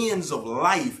the winds of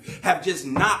life have just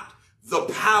knocked the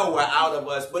power out of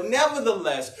us. But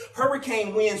nevertheless,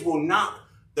 hurricane winds will knock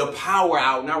the power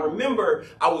out. Now, remember,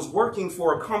 I was working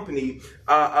for a company,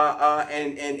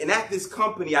 and at this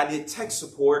company, I did tech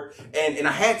support, and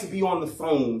I had to be on the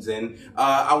phones, and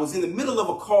I was in the middle of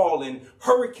a call, and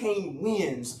hurricane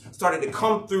winds started to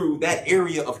come through that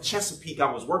area of Chesapeake I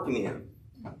was working in.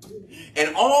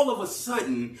 And all of a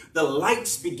sudden, the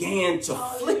lights began to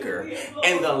flicker,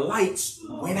 and the lights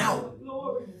went out.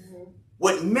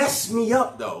 What messed me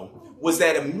up, though, was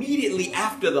that immediately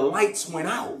after the lights went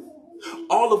out,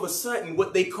 all of a sudden,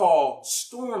 what they call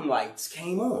storm lights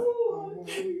came on.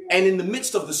 And in the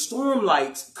midst of the storm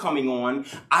lights coming on,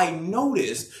 I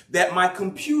noticed that my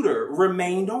computer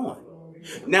remained on.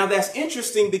 Now, that's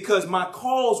interesting because my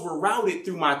calls were routed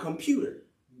through my computer.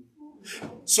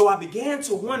 So I began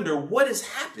to wonder what is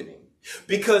happening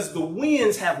because the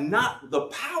winds have knocked the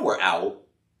power out,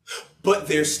 but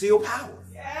there's still power.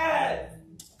 Yes.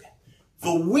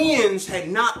 The winds had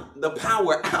knocked the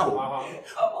power out,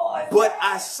 but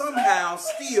I somehow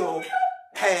still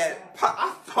had,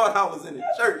 I thought I was in the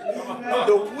church.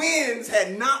 The winds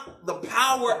had knocked the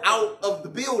power out of the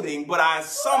building, but I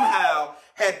somehow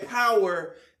had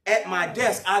power at my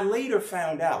desk. I later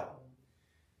found out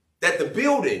that the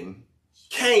building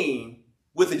came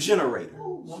with a generator.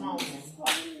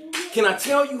 Can I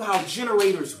tell you how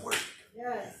generators work?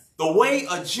 Yes. The way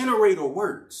a generator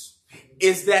works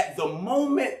is that the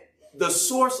moment the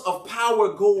source of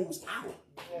power goes out,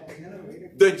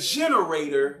 the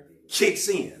generator kicks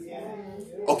in.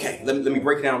 Okay, let me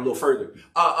break it down a little further.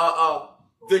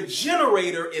 The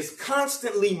generator is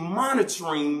constantly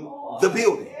monitoring the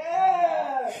building.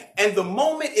 And the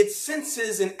moment it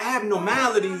senses an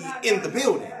abnormality in the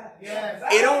building,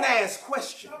 it don't ask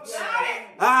questions.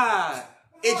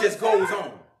 It just goes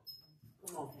on.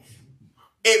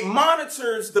 It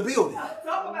monitors the building.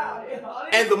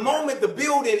 And the moment the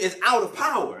building is out of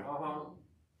power,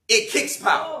 it kicks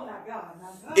power.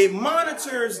 It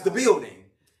monitors the building.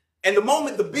 And the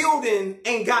moment the building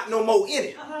ain't got no more in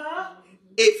it,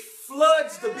 it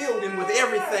floods the building with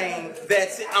everything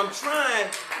that's it. I'm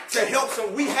trying to help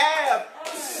some. We have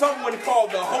someone called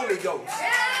the Holy Ghost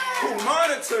who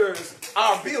monitors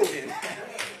our building.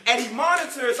 And he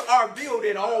monitors our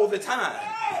building all the time.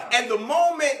 And the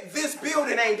moment this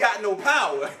building ain't got no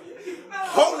power,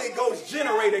 Holy Ghost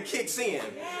generator kicks in.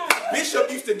 Bishop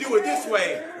used to do it this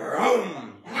way.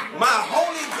 My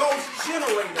Holy Ghost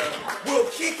generator will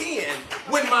kick in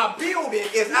when my building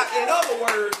is out. In other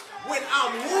words, when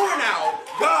I'm worn out,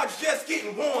 God's just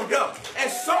getting warmed up.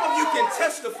 And some of you can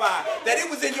testify that it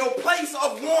was in your place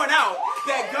of worn out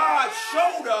that God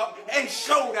showed up and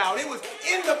showed out. It was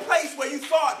in the place where you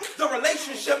thought the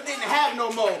relationship didn't have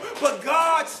no more. But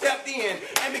God stepped in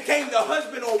and became the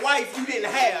husband or wife you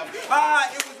didn't have.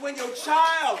 It was when your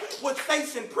child was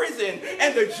facing prison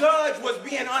and the judge was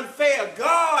being unfair,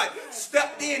 God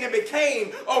stepped in and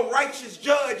became a righteous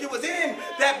judge. It was in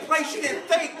that place you didn't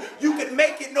think you could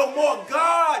make it no more.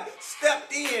 God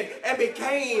stepped in and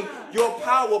became your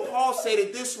power. Paul said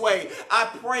it this way: I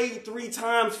prayed 3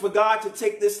 times for God to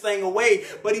take this thing away,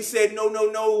 but he said, no,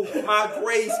 my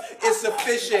grace is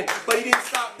sufficient. But he didn't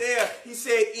stop there. He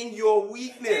said, in your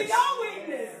weakness. In your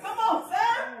weakness. Come on,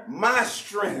 sir. My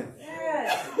strength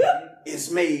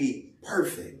is made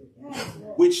perfect,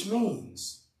 which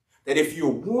means that if you're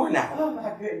worn out, Oh,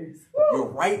 my goodness. you're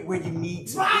right where you need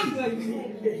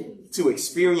to be to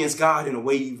experience God in a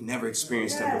way you've never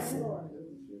experienced Him before.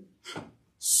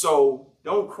 So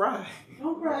don't cry.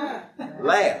 Don't cry.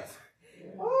 Laugh.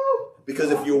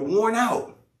 Because if you're worn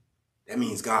out, that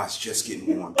means God's just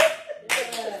getting warm.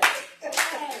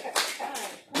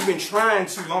 You've been trying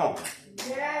too long.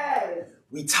 Yes.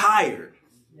 We tired.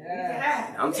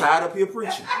 Yes. I'm tired up here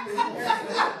preaching.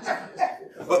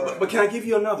 But can I give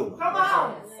you another one? Come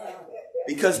on.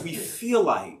 Because we feel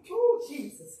like Oh,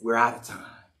 Jesus. we're out of time.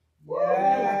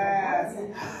 Yes.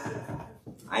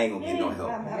 I ain't gonna get no help.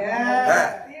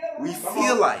 Yes. We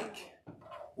feel like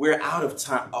we're out of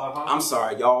time. Oh, I'm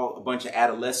sorry, y'all, a bunch of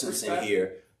adolescents in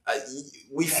here.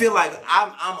 We feel like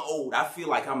I'm old. I feel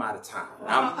like I'm out of time.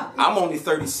 I'm only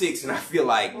 36 and I feel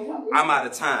like I'm out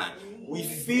of time. We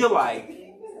feel like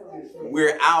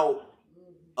we're out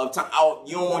of time.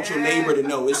 You don't want your neighbor to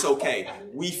know. It's okay.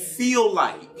 We feel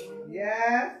like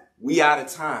we out of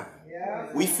time.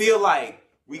 We feel like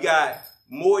we got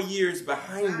more years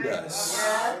behind us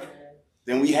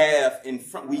than we have in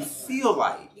front. We feel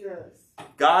like,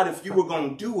 God, if you were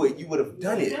going to do it, you would have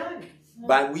done it.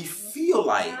 But we feel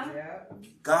like,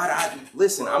 God,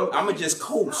 listen, I'm going to just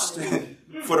coast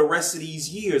for the rest of these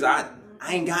years. I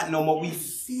ain't got no more. We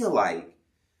feel like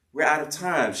we're out of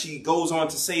time. She goes on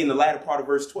to say in the latter part of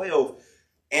verse 12,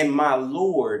 and my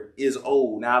Lord is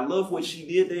old. Now, I love what she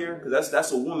did there, because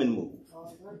that's a woman move.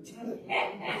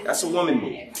 That's a woman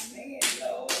move.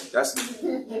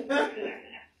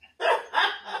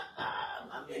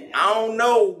 I don't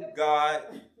know, God,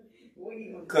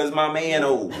 because my man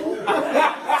old. I'm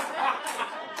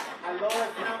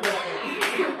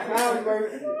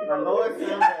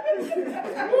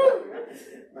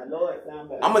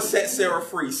going to set Sarah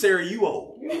free. Sarah, you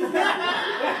old.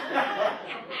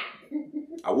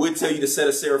 I would tell you to set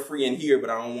a Sarah free in here, but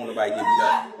I don't want nobody to get beat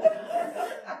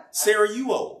up. Sarah,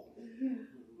 you old.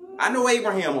 I know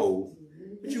Abraham old,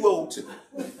 but you old too.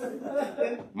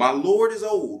 My Lord is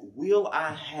old. Will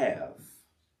I have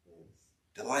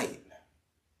delight?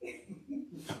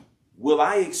 Will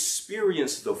I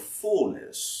experience the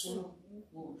fullness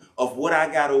of what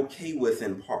I got okay with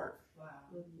in part?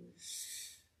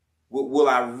 Will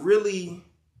I really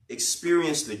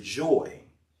experience the joy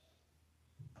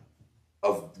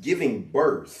of giving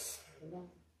birth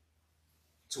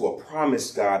to a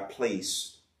promise God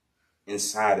placed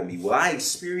inside of me? Will I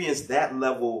experience that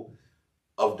level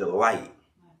of delight,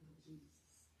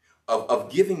 of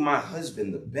giving my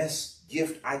husband the best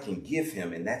gift I can give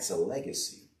him, and that's a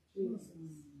legacy?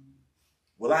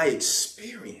 Will I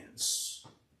experience?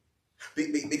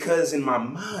 Because in my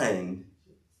mind,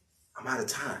 I'm out of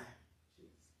time.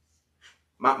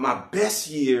 My best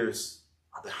years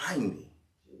are behind me.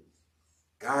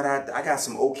 God, I got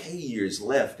some okay years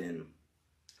left, and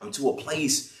I'm to a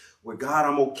place where, God,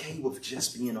 I'm okay with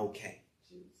just being okay.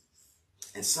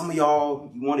 And some of y'all,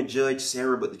 you want to judge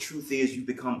Sarah, but the truth is you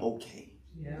become okay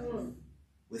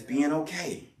with being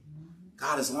okay.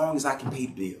 God, as long as I can pay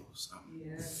the bills.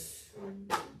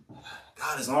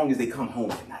 God, as long as they come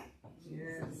home at night.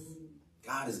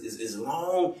 God, as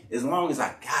long as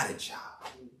I got a job.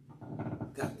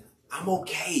 God, I'm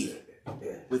okay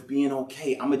with being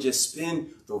okay. I'm going to just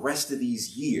spend the rest of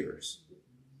these years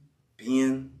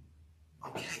being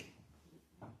okay.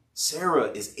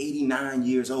 Sarah is 89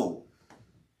 years old.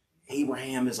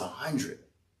 Abraham is 100.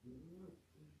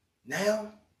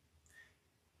 Now,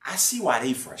 I see why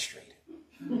they frustrated.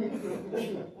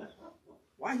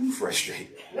 Why are you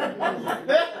frustrated?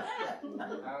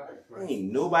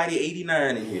 Ain't nobody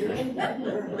 89 in here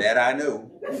that I know.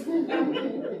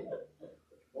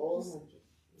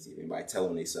 See if anybody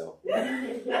telling themselves.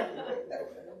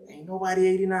 Ain't nobody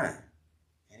 89.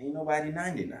 And ain't nobody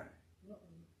 99.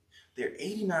 They're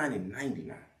 89 and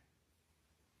 99.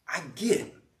 I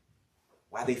get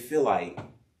why they feel like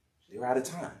they're out of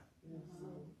time.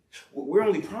 We're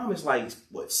only promised like,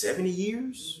 what, 70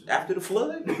 years after the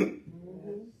flood?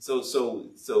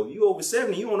 So you over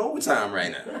 70, you on overtime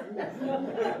right now.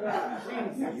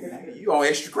 You on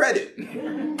extra credit.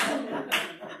 You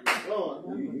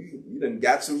done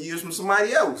got some years from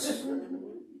somebody else.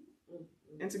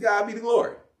 And to God be the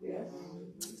glory.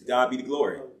 To God be the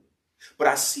glory. But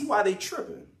I see why they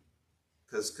tripping.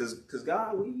 Cause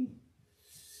God,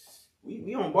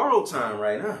 we on borrowed time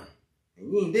right now.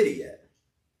 And you ain't did it yet.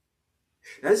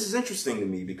 Now this is interesting to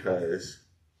me because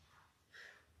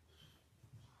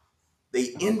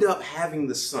they end up having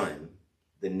the son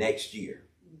the next year.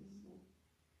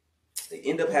 They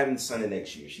end up having the son the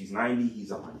next year. She's 90,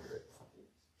 he's 100.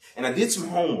 And I did some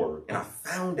homework and I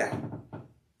found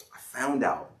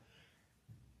out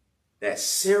that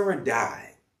Sarah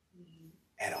died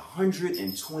at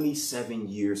 127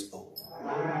 years old.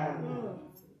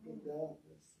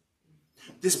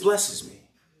 This blesses me.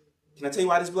 Can I tell you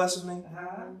why this blesses me?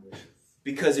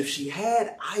 Because if she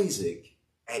had Isaac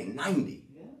at 90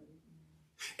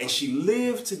 and she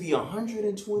lived to be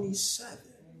 127,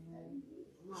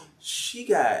 she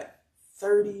got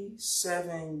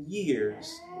 37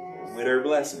 years with her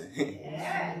blessing.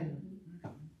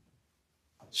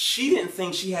 She didn't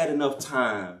think she had enough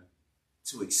time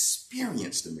to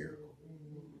experience the miracle.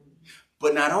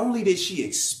 But not only did she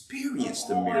experience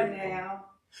the miracle,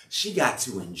 she got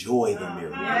to enjoy the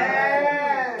miracle.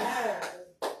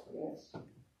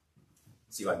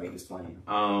 See if I can make this plain.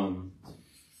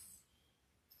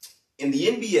 In the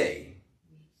NBA,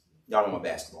 y'all know I'm a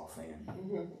basketball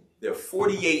fan. There are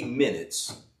 48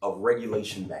 minutes of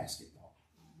regulation basketball.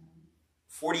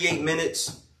 48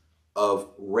 minutes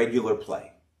of regular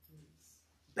play.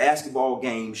 Basketball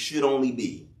games should only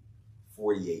be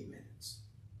 48 minutes.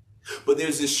 But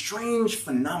there's this strange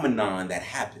phenomenon that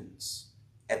happens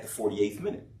at the 48th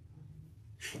minute.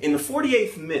 In the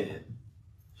 48th minute,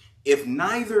 if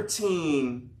neither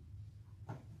team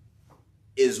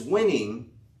is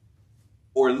winning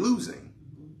or losing,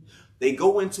 they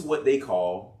go into what they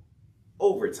call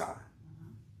overtime.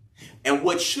 And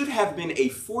what should have been a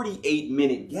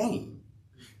 48-minute game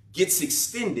gets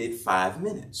extended 5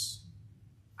 minutes.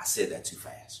 I said that too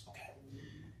fast. Okay.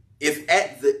 If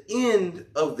at the end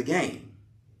of the game,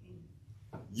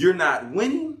 you're not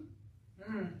winning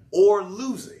or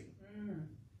losing,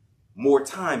 more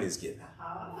time is given.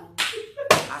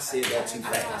 I said that too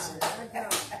fast.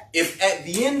 If at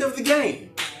the end of the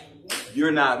game,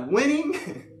 you're not winning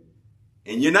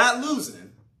and you're not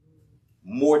losing,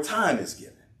 more time is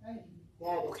given.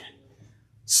 Okay.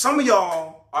 Some of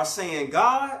y'all are saying,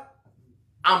 God,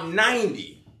 I'm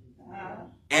 90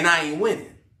 and I ain't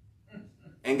winning.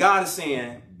 And God is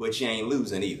saying, but you ain't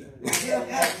losing either.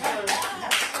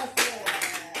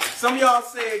 Some of y'all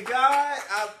say, God,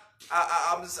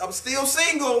 I'm still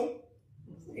single.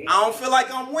 I don't feel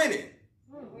like I'm winning.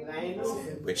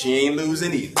 But you ain't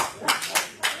losing either.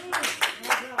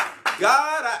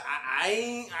 God,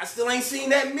 I still ain't seen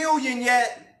that million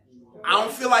yet. I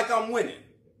don't feel like I'm winning.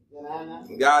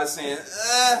 And God is saying,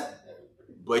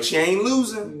 but you ain't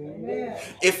losing.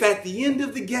 If at the end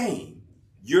of the game,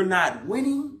 you're not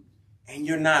winning and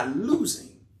you're not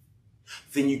losing,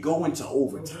 then you go into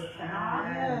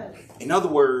overtime. In other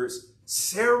words,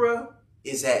 Sarah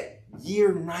is at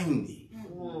year 90.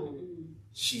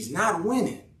 She's not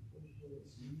winning.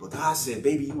 But God said,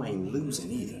 baby, you ain't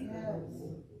losing either.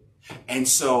 And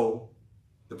so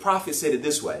the prophet said it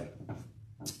this way.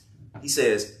 He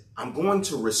says, I'm going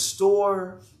to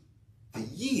restore the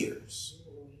years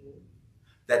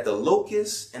that the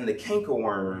locust and the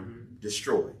cankerworm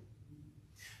destroyed.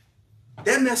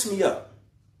 That messed me up.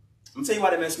 I'm going to tell you why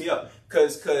that messed me up.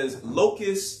 Because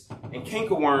locusts and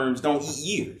cankerworms don't eat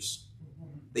years.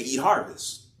 They eat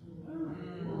harvest.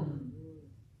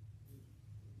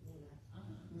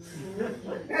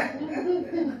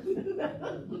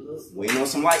 Waiting on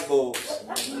some light bulbs.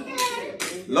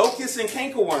 Locusts and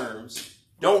cankerworms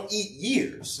don't eat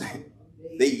years.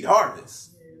 They eat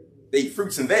harvest. They eat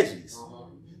fruits and veggies.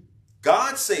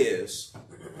 God says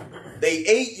they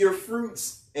ate your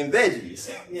fruits and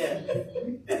veggies.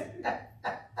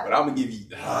 But I'm going to give you...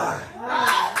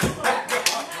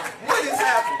 what is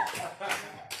happening?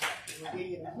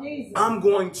 I'm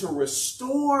going to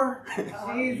restore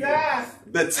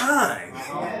the time.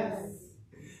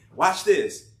 Watch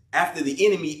this. After the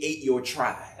enemy ate your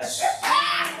tries.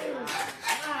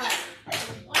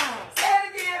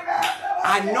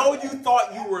 I know you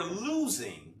thought you were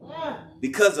losing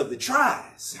because of the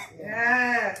tries.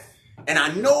 And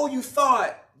I know you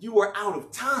thought you were out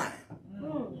of time.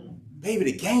 Baby,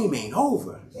 the game ain't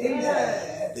over.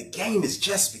 The game is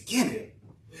just beginning.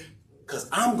 Because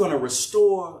I'm going to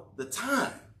restore the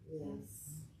time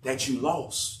that you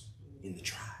lost in the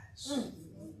tries.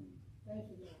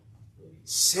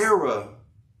 Sarah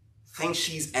thinks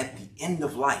she's at the end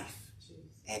of life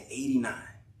at 89.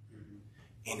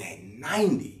 And at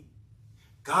 90,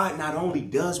 God not only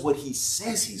does what he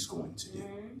says he's going to do,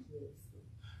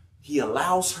 he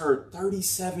allows her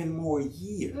 37 more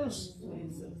years.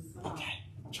 Okay,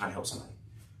 I'm trying to help somebody.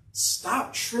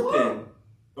 Stop tripping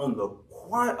on the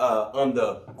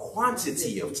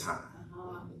quantity of time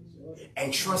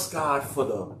and trust God for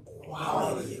the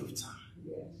quality of time.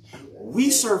 We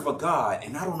serve a God,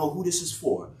 and I don't know who this is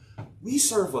for. We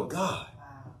serve a God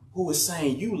who is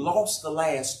saying, you lost the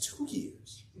last 2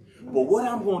 years. But what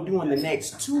I'm going to do in the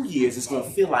next 2 years is going to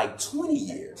feel like 20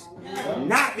 years.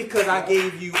 Not because I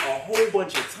gave you a whole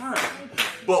bunch of time,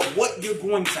 but what you're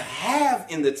going to have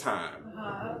in the time,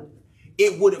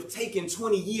 it would have taken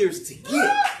 20 years to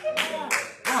get.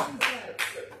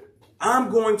 I'm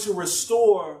going to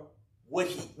restore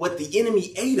what the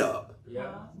enemy ate up,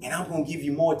 and I'm going to give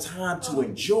you more time to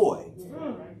enjoy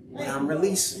what I'm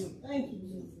releasing.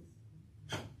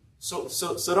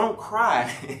 So don't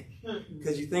cry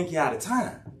because you think you're out of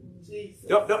time.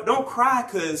 Don't cry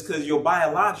because your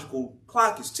biological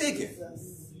clock is ticking.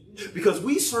 Because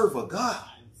we serve a God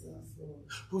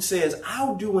who says,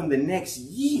 I'll do in the next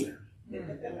year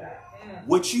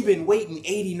what you've been waiting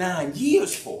 89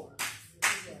 years for.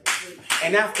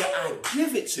 And after I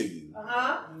give it to you,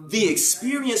 the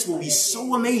experience will be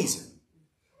so amazing.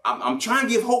 I'm trying to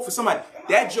give hope for somebody.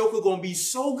 That joker going to be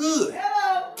so good.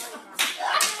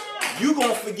 You're going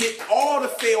to forget all the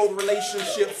failed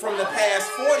relationships from the past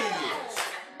 40 years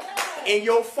in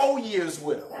your 4 years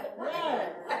with him.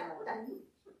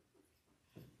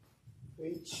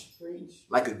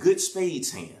 Like a good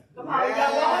spades hand.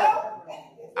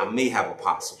 I may have a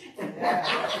possum.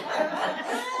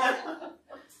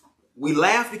 We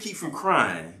laugh to keep from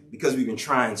crying because we've been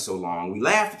trying so long. We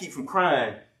laugh to keep from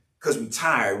crying because we're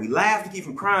tired. We laugh to keep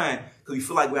from crying because we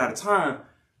feel like we're out of time.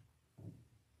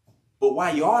 But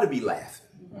why you ought to be laughing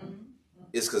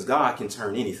is because God can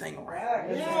turn anything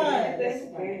around.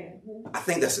 I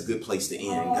think that's a good place to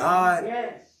end. God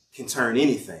can turn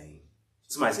anything.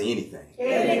 Somebody say anything.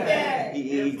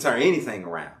 He can turn anything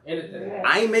around.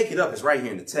 I ain't make it up. It's right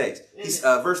here in the text.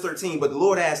 Verse 13, but the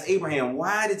Lord asked Abraham,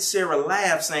 why did Sarah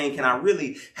laugh, saying, can I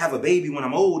really have a baby when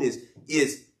I'm old?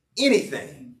 Is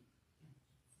anything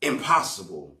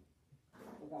impossible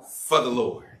for the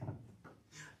Lord?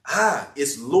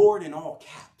 It's Lord in all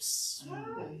caps.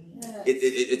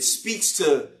 It speaks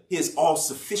to his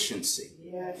all-sufficiency.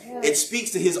 It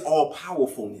speaks to his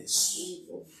all-powerfulness.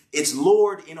 It's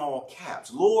Lord in all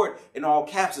caps. Lord in all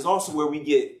caps is also where we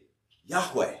get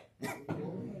Yahweh,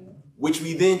 which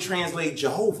we then translate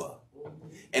Jehovah.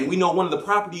 And we know one of the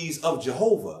properties of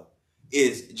Jehovah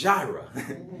is Jireh.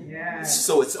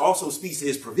 So it also speaks to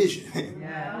his provision.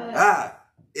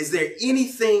 Is there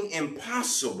anything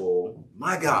impossible,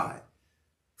 my God,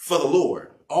 for the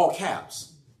Lord? All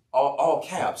caps, all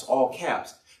caps, all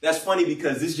caps. That's funny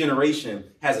because this generation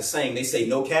has a saying. They say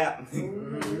no cap.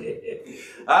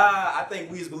 I think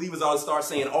we as believers ought to start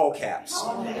saying all caps.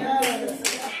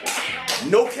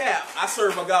 No cap. I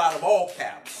serve a God of all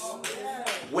caps.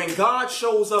 When God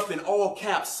shows up in all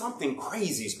caps, something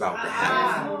crazy is about to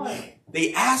happen.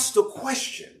 They ask the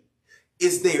question,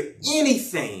 is there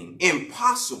anything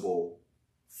impossible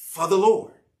for the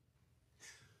Lord?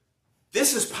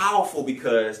 This is powerful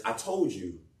because I told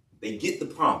you, they get the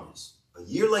promise. A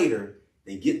year later,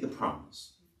 they get the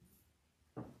promise.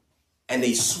 And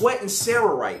they sweating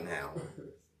Sarah right now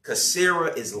because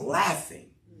Sarah is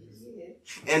laughing.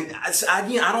 And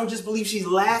again, I don't just believe she's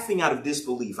laughing out of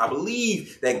disbelief. I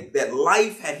believe that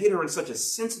life had hit her in such a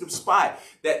sensitive spot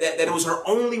that it was her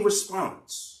only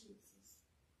response.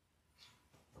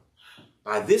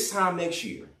 By this time next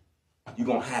year, you're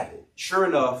going to have it. Sure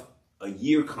enough, a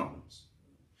year comes.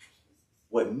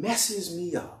 What messes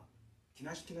me up, can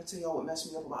I tell y'all what messed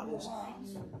me up about this?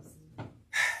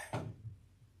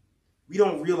 We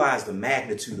don't realize the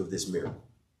magnitude of this miracle.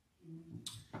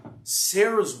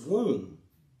 Sarah's womb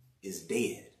is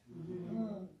dead.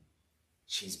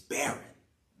 She's barren.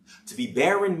 To be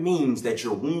barren means that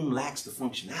your womb lacks the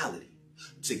functionality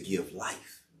to give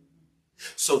life.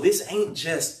 So this ain't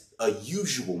just a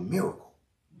usual miracle.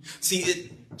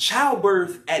 See,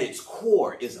 childbirth at its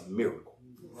core is a miracle.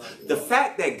 The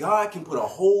fact that God can put a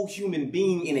whole human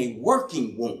being in a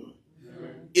working womb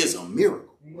is a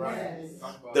miracle.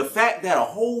 The fact that a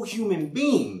whole human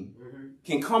being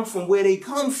can come from where they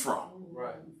come from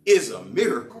is a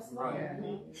miracle.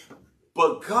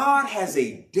 But God has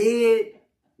a dead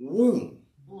womb.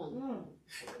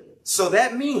 So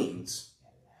that means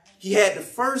he had to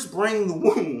first bring the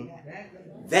womb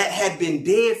that had been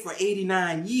dead for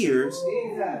 89 years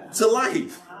to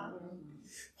life.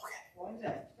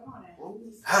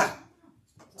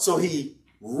 So he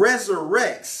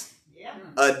resurrects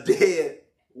a dead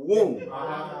womb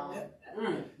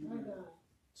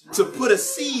to put a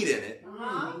seed in it.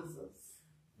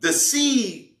 The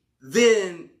seed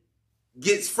then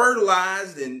gets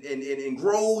fertilized and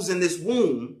grows in this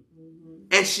womb,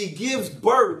 and she gives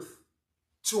birth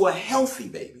to a healthy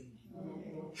baby.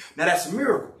 Now that's a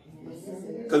miracle.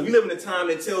 Because we live in a time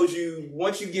that tells you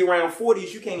once you get around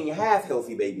 40s, you can't even have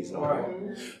healthy babies no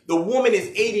more. The woman is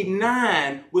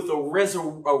 89 with a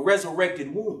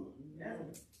resurrected womb.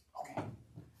 Okay.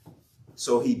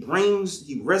 So he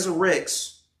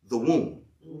resurrects the womb,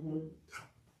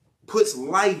 puts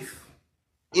life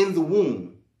in the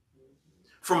womb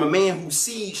from a man whose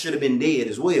seed should have been dead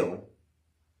as well.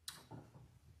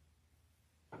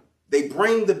 They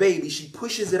bring the baby, she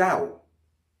pushes it out.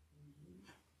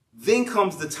 Then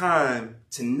comes the time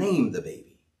to name the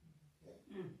baby.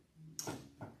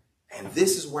 And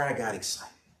this is where I got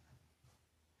excited.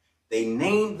 They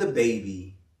named the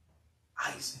baby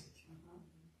Isaac.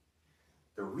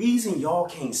 The reason y'all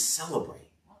can't celebrate,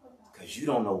 because you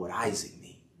don't know what Isaac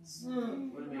means.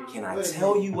 Can I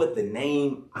tell you what the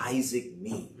name Isaac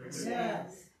means? I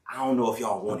don't know if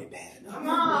y'all want it bad enough. Come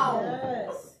on.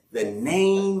 The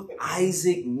name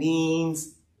Isaac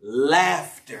means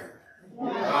laughter.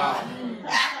 Wow.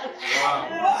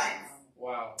 Wow.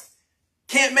 Wow.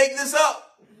 Can't make this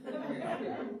up.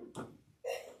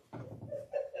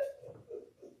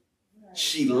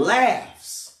 She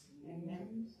laughs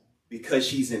because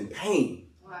she's in pain.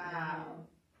 Wow.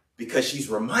 Because she's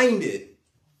reminded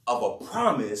of a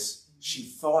promise she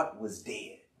thought was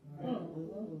dead.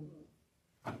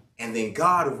 And then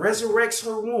God resurrects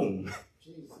her womb,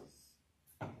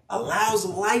 allows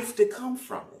life to come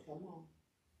from it,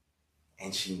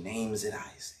 and she names it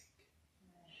Isaac.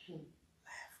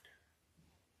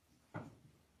 Laughter.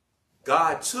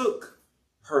 God took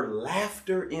her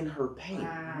laughter in her pain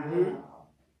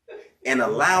and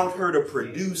allowed her to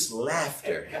produce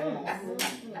laughter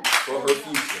for her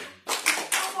future.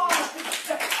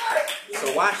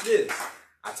 So watch this.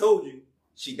 I told you,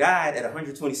 she died at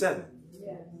 127.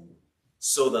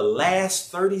 So the last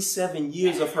 37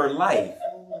 years of her life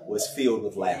was filled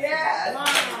with laughter.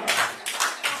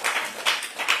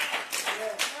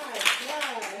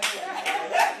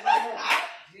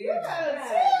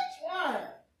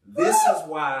 This is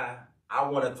why I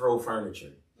want to throw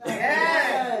furniture.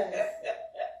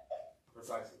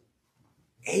 Precisely.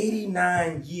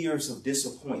 89 years of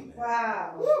disappointment.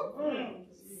 Wow.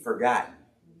 Forgotten.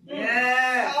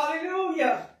 Yes.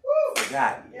 Hallelujah.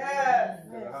 Forgotten. Yes.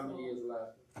 How many years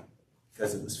left?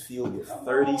 Because it was filled with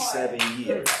 37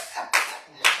 years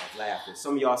of laughter.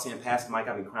 Some of y'all saying, Pastor Mike,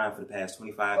 I've been crying for the past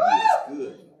 25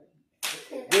 years.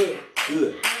 Good.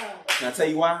 Good. Can I tell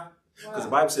you why? Because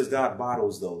the Bible says God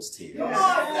bottles those tears. Come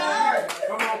on,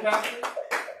 Come on, Pastor.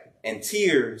 And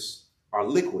tears are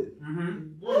liquid,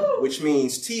 which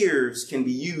means tears can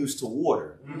be used to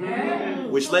water,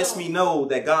 which lets me know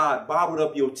that God bottled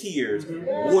up your tears,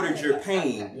 watered your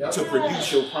pain to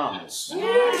produce your promise.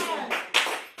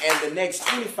 And the next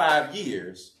 25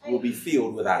 years will be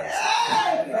filled with Isaac.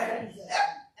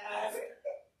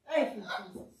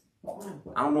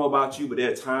 I don't know about you, but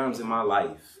there are times in my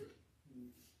life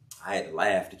I had to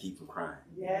laugh to keep from crying.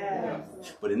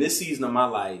 But in this season of my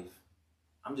life,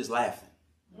 I'm just laughing.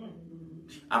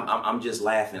 I'm just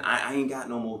laughing. I ain't got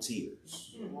no more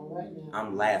tears.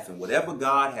 I'm laughing. Whatever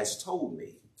God has told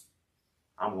me,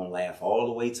 I'm going to laugh all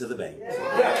the way to the bank.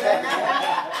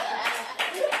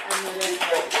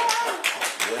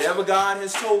 Whatever God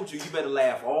has told you, you better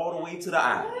laugh all the way to the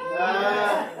aisle.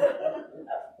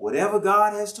 Whatever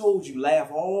God has told you,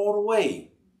 laugh all the way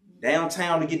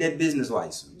downtown to get that business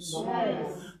license.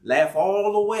 Laugh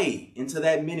all the way into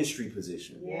that ministry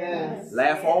position.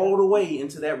 Laugh all the way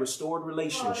into that restored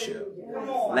relationship.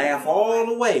 Laugh all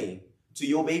the way to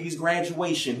your baby's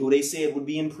graduation, who they said would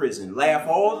be in prison. Laugh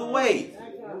all the way.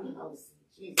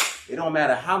 It don't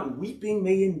matter how weeping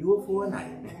may endure for a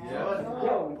night,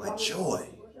 but joy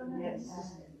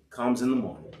comes in the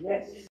morning.